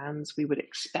fee bands we would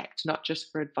expect, not just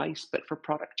for advice, but for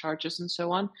product charges and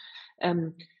so on.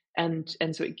 And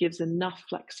so it gives enough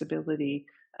flexibility,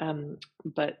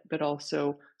 but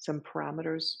also some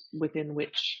parameters within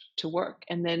which to work.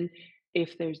 And then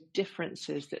if there's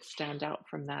differences that stand out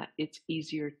from that, it's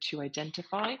easier to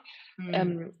identify.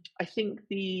 I think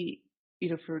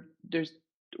there's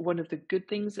one of the good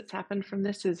things that's happened from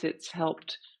this is it's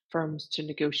helped firms to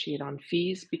negotiate on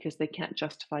fees, because they can't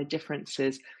justify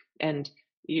differences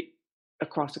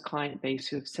across a client base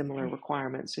who have similar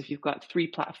requirements. So if you've got 3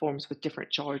 platforms with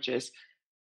different charges,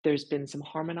 there's been some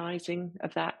harmonizing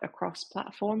of that across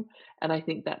platform. And I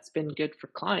think that's been good for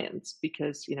clients,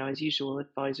 because, as usual,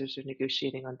 advisors are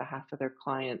negotiating on behalf of their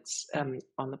clients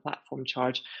on the platform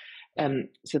charge.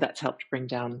 So that's helped bring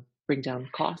down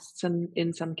costs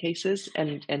in some cases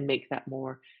and make that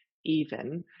more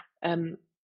even.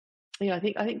 I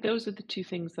think those are the 2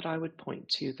 things that I would point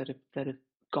to that have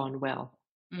gone well.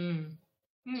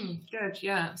 Good.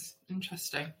 Yeah, it's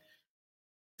interesting.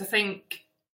 I think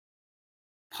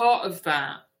part of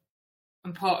that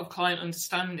And part of client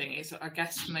understanding is, I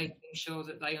guess, making sure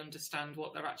that they understand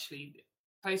what they're actually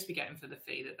supposed to be getting for the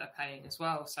fee that they're paying as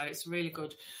well. So it's really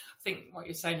good. I think what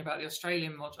you're saying about the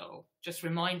Australian model, just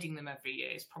reminding them every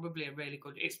year is probably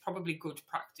it's probably good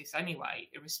practice anyway,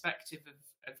 irrespective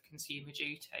of consumer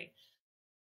duty.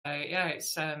 Yeah,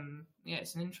 it's an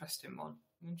interesting one.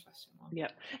 Yeah,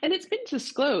 and it's been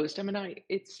disclosed. I mean,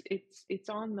 it's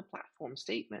on the platform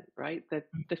statement, right? That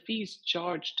the fees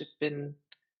charged have been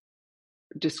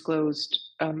disclosed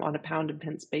on a pound and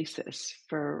pence basis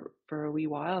for a wee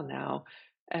while now,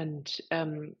 and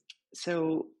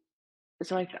so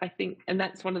I think, and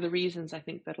that's one of the reasons I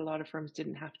think that a lot of firms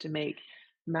didn't have to make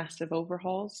massive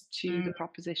overhauls to the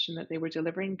proposition that they were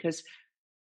delivering, because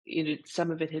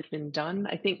some of it had been done.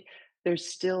 I think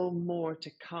there's still more to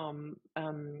come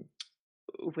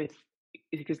with,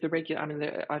 because the regular. I mean,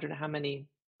 I don't know how many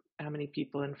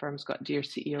people in firms got Dear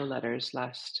CEO letters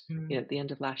at the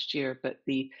end of last year, but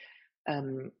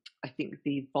I think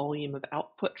the volume of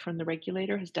output from the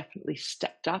regulator has definitely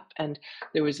stepped up, and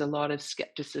there was a lot of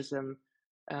skepticism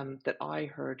that I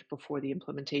heard before the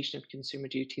implementation of consumer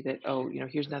duty that,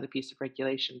 here's another piece of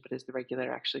regulation, but is the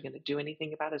regulator actually going to do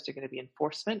anything about it? Is there going to be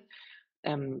enforcement?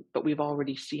 But we've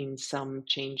already seen some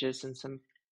changes in some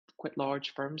quite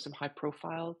large firms, some high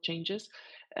profile changes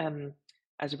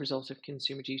as a result of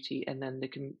consumer duty, and then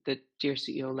the Dear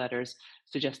CEO letters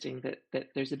suggesting that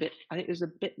there's a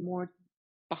bit more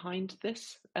behind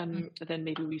this than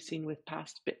maybe we've seen with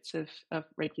past bits of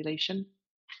regulation.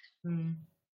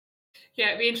 Yeah,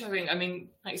 it'd be interesting. I mean,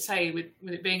 like you say, with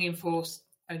it being enforced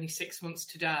only 6 months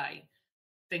today, I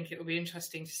think it will be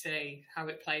interesting to see how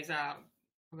it plays out.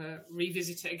 We'll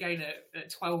revisit it again at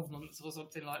 12 months or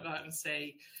something like that and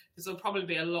see, because there'll probably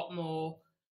be a lot more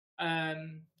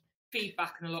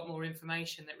feedback and a lot more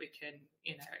information that we can,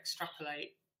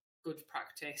 extrapolate good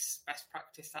practice, best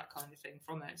practice, that kind of thing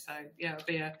from it. So yeah, it'll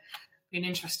be an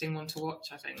interesting one to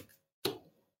watch, I think.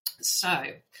 So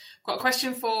I've got a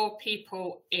question for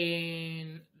people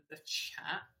in the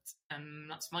chat, and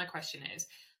that's my question is,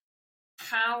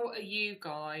 how are you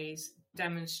guys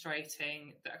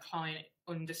demonstrating that a client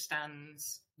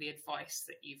understands the advice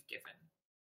that you've given?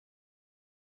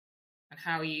 And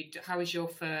how is your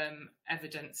firm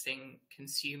evidencing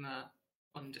consumer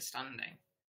understanding?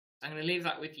 So I'm going to leave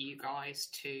that with you guys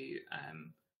to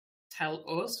tell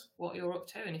us what you're up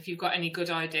to, and if you've got any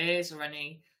good ideas or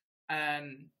any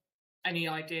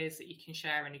ideas that you can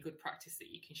share, any good practice that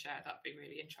you can share, that'd be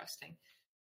really interesting.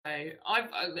 So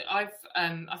I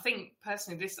think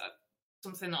personally this is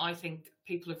something that I think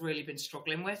people have really been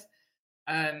struggling with,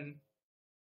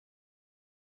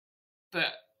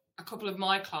 but a couple of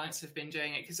my clients have been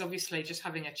doing it, because obviously just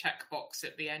having a checkbox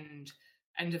at the end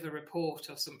of a report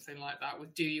or something like that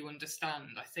with "do you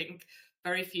understand?" I think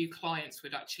very few clients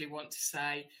would actually want to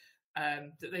say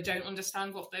that they don't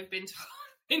understand what they've been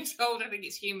told. I think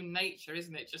it's human nature,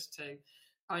 isn't it, just to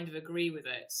kind of agree with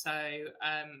it. So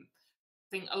I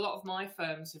think a lot of my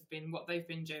firms what they've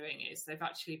been doing is they've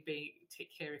actually been tick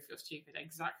here if you're stupid.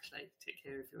 Exactly, tick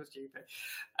here if you're stupid.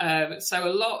 So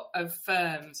a lot of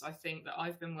firms, I think, that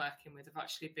I've been working with have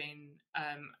actually been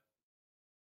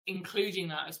including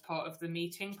that as part of the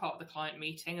client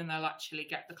meeting, and they'll actually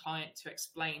get the client to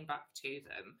explain back to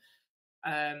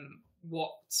them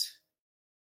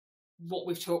what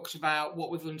we've talked about, what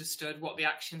we've understood, what the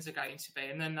actions are going to be,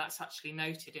 and then that's actually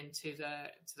noted into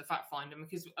the fact finder. And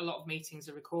because a lot of meetings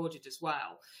are recorded as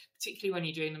well, particularly when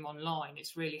you're doing them online,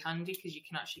 it's really handy because you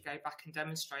can actually go back and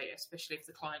demonstrate it, especially if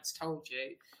the client's told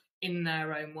you in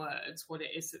their own words what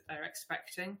it is that they're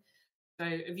expecting. So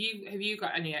have you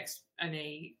got any kind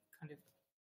of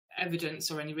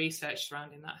evidence or any research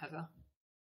surrounding that, Heather?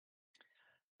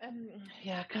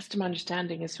 Yeah, customer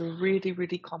understanding is a really,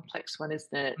 really complex one,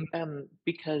 isn't it?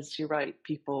 Because you're right,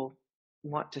 people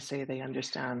want to say they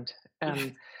understand,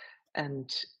 and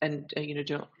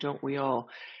don't we all?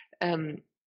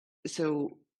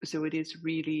 So it is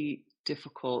really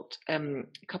difficult. A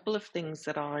couple of things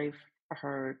that I've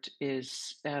heard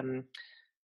is so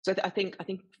I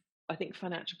think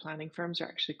financial planning firms are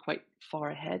actually quite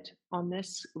far ahead on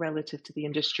this relative to the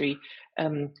industry.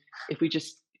 If we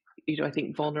just I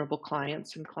think vulnerable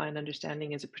clients and client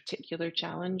understanding is a particular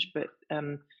challenge, but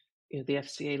the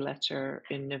FCA letter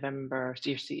in November,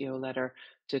 Dear CEO letter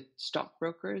to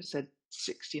stockbrokers, said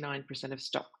 69% of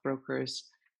stockbrokers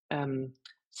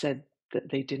said that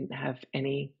they didn't have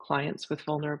any clients with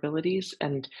vulnerabilities,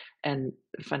 and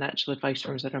financial advice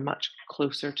firms that are much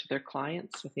closer to their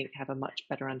clients, I think, have a much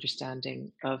better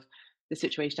understanding of the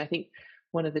situation. I think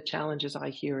one of the challenges I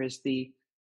hear is the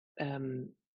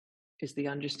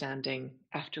understanding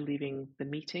after leaving the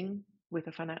meeting with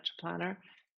a financial planner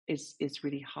is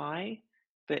really high,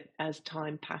 but as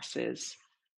time passes,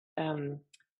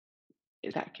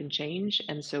 that can change.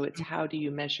 And so it's how do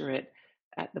you measure it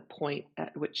at the point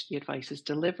at which the advice is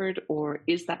delivered, or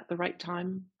is that the right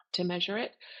time to measure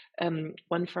it?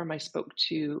 One firm I spoke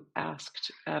to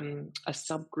asked a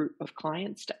subgroup of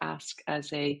clients to ask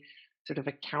as a sort of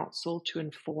a counsel to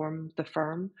inform the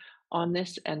firm on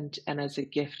this, and as a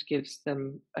gift gives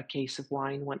them a case of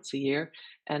wine once a year,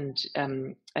 and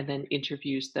then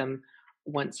interviews them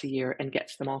once a year and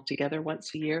gets them all together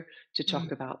once a year to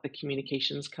talk about the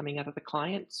communications coming out of the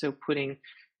client. So putting,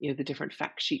 the different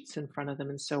fact sheets in front of them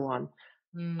and so on.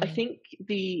 I think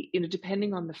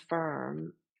depending on the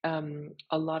firm,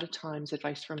 a lot of times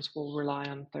advice firms will rely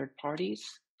on third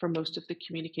parties for most of the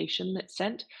communication that's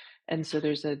sent. And so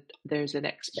there's an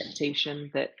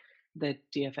expectation that the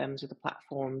DFMs or the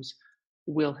platforms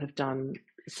will have done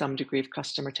some degree of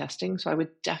customer testing. So I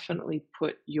would definitely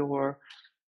put your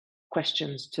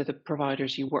questions to the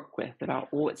providers you work with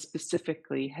about what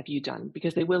specifically have you done,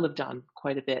 because they will have done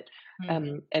quite a bit.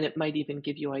 And it might even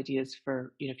give you ideas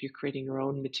for, if you're creating your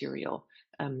own material,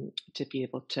 to be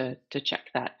able to check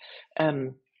that.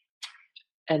 And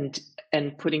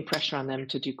putting pressure on them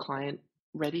to do client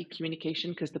ready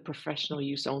communication, because the professional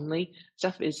use only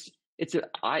stuff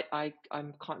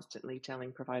I'm constantly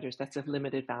telling providers that's of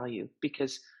limited value,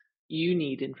 because you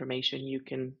need information you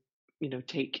can,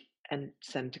 take and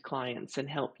send to clients and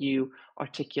help you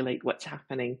articulate what's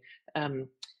happening.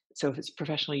 So if it's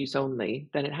professional use only,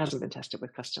 then it hasn't been tested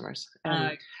with customers.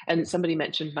 And somebody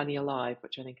mentioned Money Alive,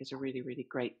 which I think is a really, really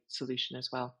great solution as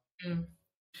well.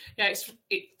 Yeah,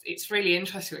 it's really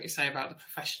interesting what you say about the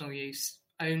professional use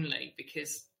only,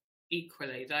 because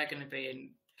equally they're going to be in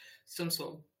some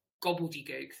sort of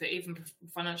gobbledygook that even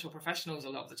financial professionals a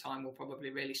lot of the time will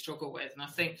probably really struggle with. And I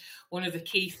think one of the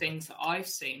key things that I've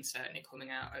seen certainly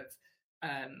coming out of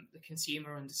the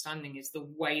consumer understanding is the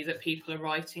way that people are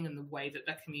writing and the way that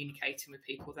they're communicating with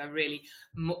people. They're really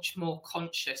much more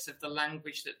conscious of the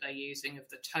language that they're using, of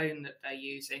the tone that they're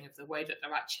using, of the way that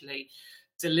they're actually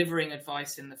delivering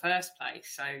advice in the first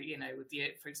place. So,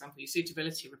 for example, your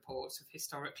suitability reports have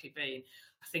historically been,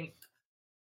 I think,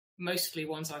 mostly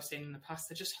ones I've seen in the past,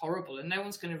 they're just horrible and no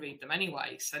one's going to read them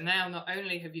anyway. So now not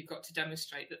only have you got to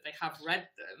demonstrate that they have read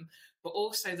them, but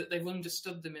also that they've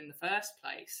understood them in the first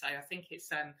place. So I think it's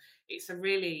a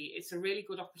really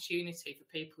good opportunity for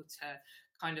people to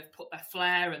kind of put their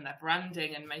flair and their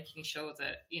branding and making sure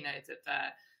that,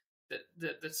 that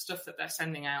the stuff that they're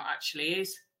sending out actually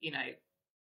is,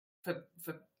 for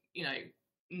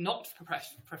not for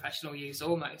professional use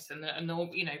almost, and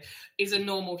is a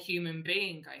normal human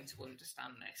being going to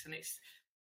understand this?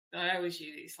 And I always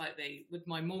use it's like would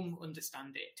my mum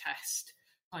understand it test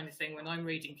kind of thing when I'm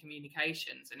reading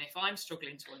communications, and if I'm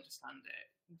struggling to understand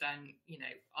it, then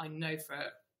I know for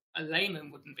a layman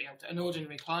wouldn't be able to, an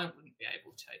ordinary client wouldn't be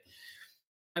able to.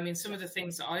 I mean, some of the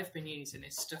things that I've been using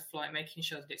is stuff like making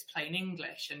sure that it's plain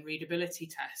English and readability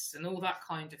tests and all that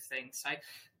kind of thing. So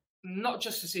not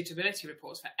just for suitability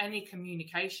reports, for any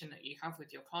communication that you have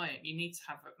with your client, you need to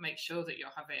make sure that you're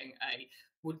having a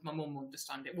would my mum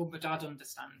understand it, would my dad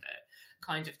understand it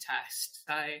kind of test.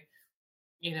 So,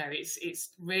 it's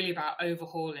really about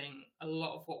overhauling a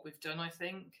lot of what we've done, I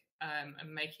think, and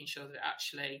making sure that it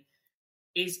actually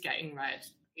is getting read.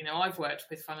 I've worked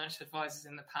with financial advisors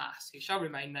in the past who shall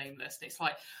remain nameless, and it's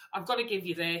like, I've got to give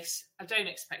you this, I don't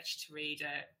expect you to read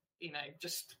it,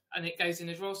 and it goes in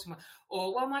a drawer somewhere.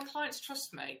 Or, well, my clients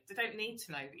trust me, they don't need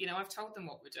to know, I've told them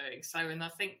what we're doing. So, and I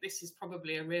think this is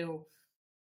probably a real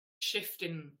shift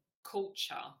in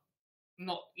culture,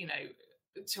 not,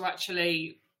 to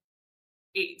actually,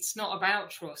 it's not about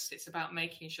trust, it's about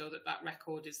making sure that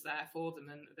record is there for them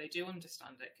and that they do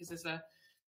understand it. Because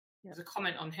there's a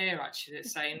comment on here actually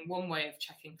that's saying one way of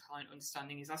checking client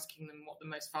understanding is asking them what the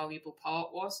most valuable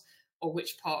part was, or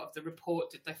which part of the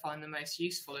report did they find the most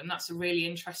useful. And that's a really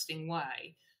interesting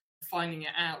way of finding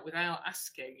it out without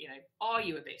asking, are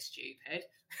you a bit stupid,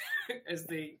 as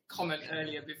the comment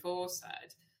earlier before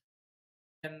said.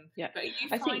 But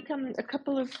I think a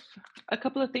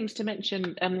couple of things to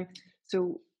mention.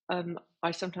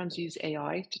 I sometimes use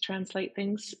AI to translate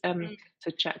things. So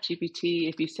ChatGPT,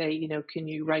 if you say, can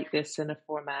you write this in a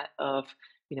format of,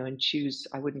 and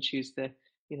I wouldn't choose the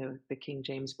King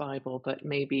James Bible, but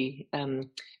maybe,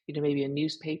 maybe a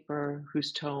newspaper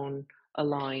whose tone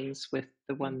aligns with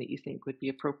the one that you think would be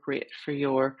appropriate for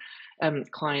your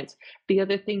clients. The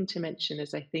other thing to mention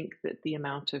is I think that the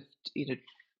amount of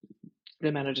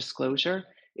disclosure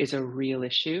is a real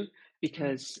issue,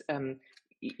 because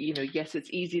yes, it's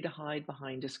easy to hide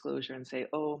behind disclosure and say,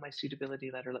 oh, my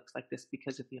suitability letter looks like this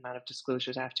because of the amount of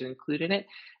disclosures I have to include in it.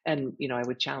 And, I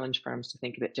would challenge firms to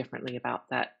think a bit differently about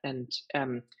that and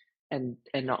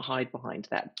not hide behind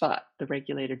that. But the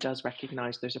regulator does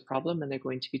recognize there's a problem, and they're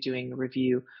going to be doing a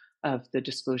review of the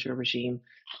disclosure regime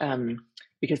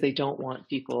because they don't want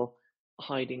people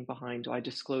hiding behind, I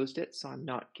disclosed it, so I'm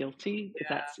not guilty.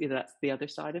 Yeah. That's the other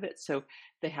side of it. So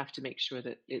they have to make sure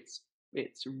that it's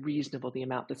reasonable. The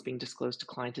amount that's being disclosed to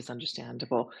client is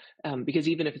understandable, because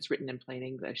even if it's written in plain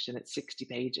English and it's 60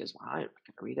 pages, well, I'm not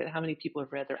going to read it. How many people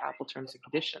have read their Apple terms and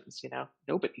conditions?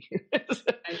 Nobody.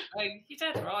 You're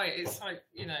dead right. It's like,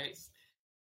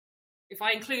 if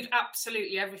I include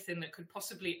absolutely everything that could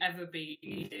possibly ever be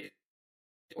needed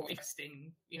or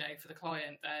interesting, for the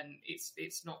client, then it's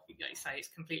not, like you say, it's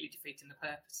completely defeating the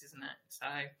purpose, isn't it? So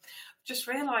just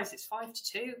realised it's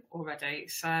 5-2 already.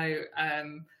 So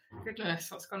goodness,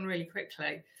 that's gone really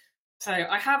quickly. So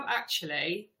I have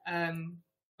actually, I'm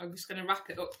just going to wrap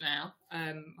it up now.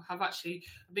 I've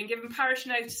been given parish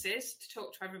notices to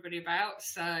talk to everybody about.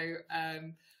 So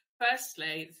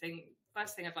firstly,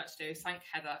 first thing I'd like to do is thank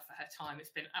Heather for her time.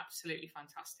 It's been absolutely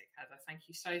fantastic, Heather. Thank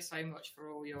you so much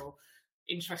for all your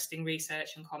interesting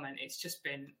research and comment. It's just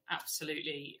been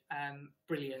absolutely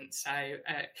brilliant. So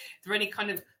are there any kind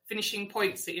of finishing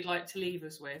points that you'd like to leave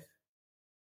us with?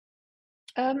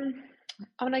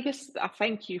 I guess I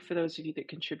thank you for those of you that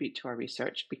contribute to our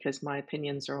research, because my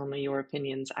opinions are only your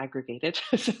opinions aggregated.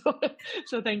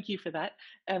 So thank you for that.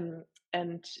 And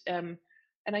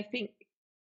I think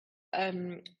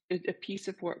a piece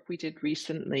of work we did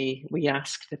recently, we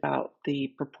asked about the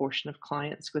proportion of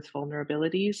clients with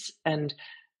vulnerabilities, and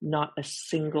not a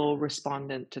single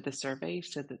respondent to the survey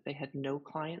said that they had no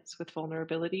clients with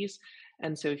vulnerabilities.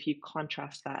 And so if you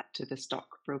contrast that to the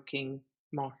stockbroking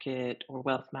market or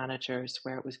wealth managers,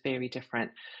 where it was very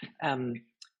different,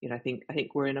 I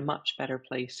think we're in a much better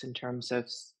place in terms of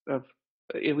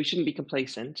we shouldn't be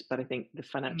complacent, but I think the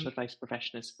financial advice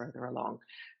profession is further along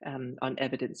on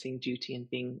evidencing duty and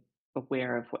being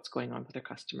aware of what's going on with their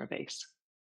customer base.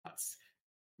 That's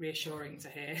reassuring to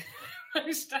hear.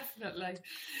 Most definitely.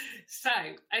 So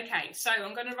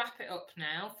I'm going to wrap it up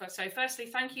now. So firstly,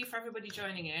 thank you for everybody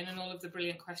joining in and all of the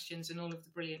brilliant questions and all of the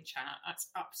brilliant chat. That's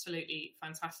absolutely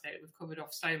fantastic. We've covered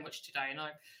off so much today, and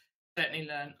I've certainly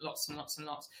learned lots and lots and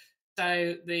lots.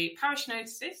 So the parish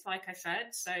notices, like I said,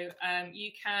 so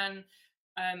you can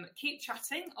keep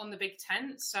chatting on the Big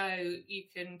Tent, so you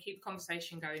can keep the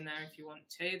conversation going there if you want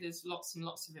to. There's lots and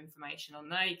lots of information on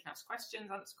there. You can ask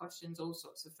questions, answer questions, all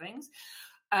sorts of things.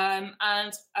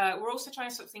 And we're also trying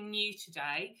something new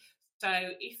today. So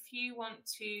if you want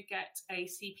to get a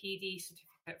CPD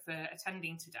certificate for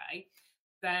attending today,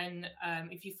 then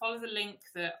if you follow the link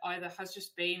that either has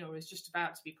just been or is just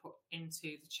about to be put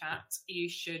into the chat, you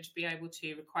should be able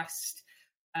to request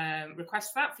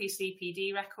that for your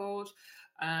CPD record.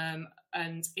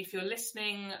 And if you're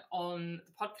listening on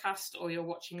the podcast or you're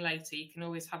watching later, you can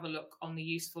always have a look on the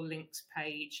useful links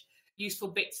page, useful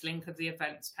bits link of the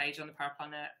events page on the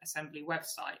Paraplanner Assembly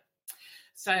website.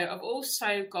 So I've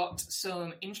also got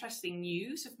some interesting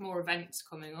news of more events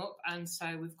coming up. And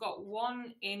so we've got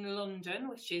one in London,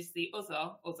 which is the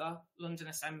other London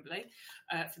Assembly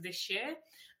for this year.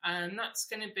 And that's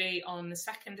going to be on the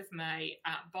 2nd of May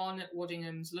at Barnett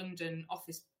Waddingham's London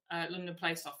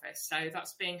Place office. So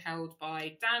that's being held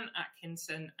by Dan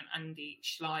Atkinson and Andy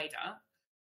Schleider.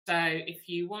 So if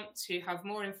you want to have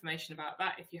more information about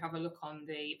that, if you have a look on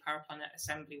the Paraplanner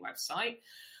Assembly website.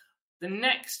 The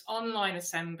next online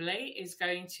assembly is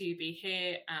going to be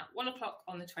here at 1 o'clock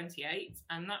on the 28th,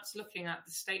 and that's looking at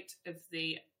the state of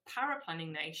the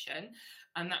paraplanning nation,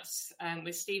 and that's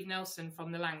with Steve Nelson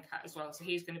from the Landcat as well. So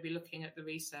he's going to be looking at the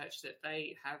research that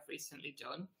they have recently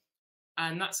done,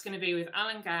 and that's going to be with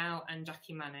Alan Gow and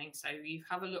Jackie Manning. So you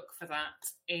have a look for that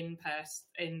in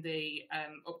the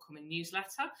upcoming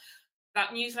newsletter.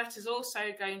 That newsletter is also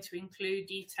going to include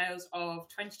details of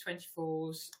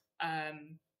 2024's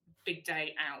Big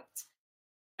Day Out.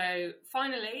 So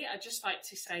finally, I'd just like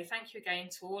to say thank you again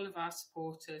to all of our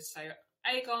supporters. So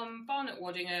Aegon, Barnett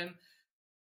Waddingham,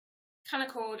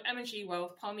 Canaccord, M&G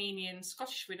Wealth, Parmenion,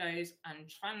 Scottish Widows and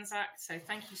Transact. So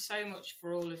thank you so much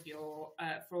for all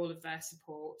of their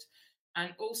support.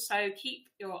 And also keep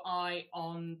your eye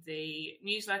on the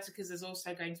newsletter, because there's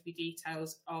also going to be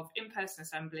details of in-person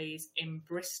assemblies in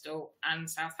Bristol and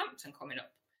Southampton coming up.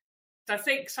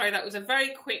 So that was a very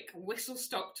quick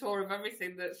whistle-stop tour of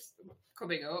everything that's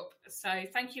coming up. So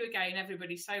thank you again,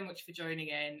 everybody, so much for joining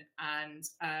in, and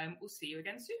we'll see you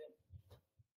again soon.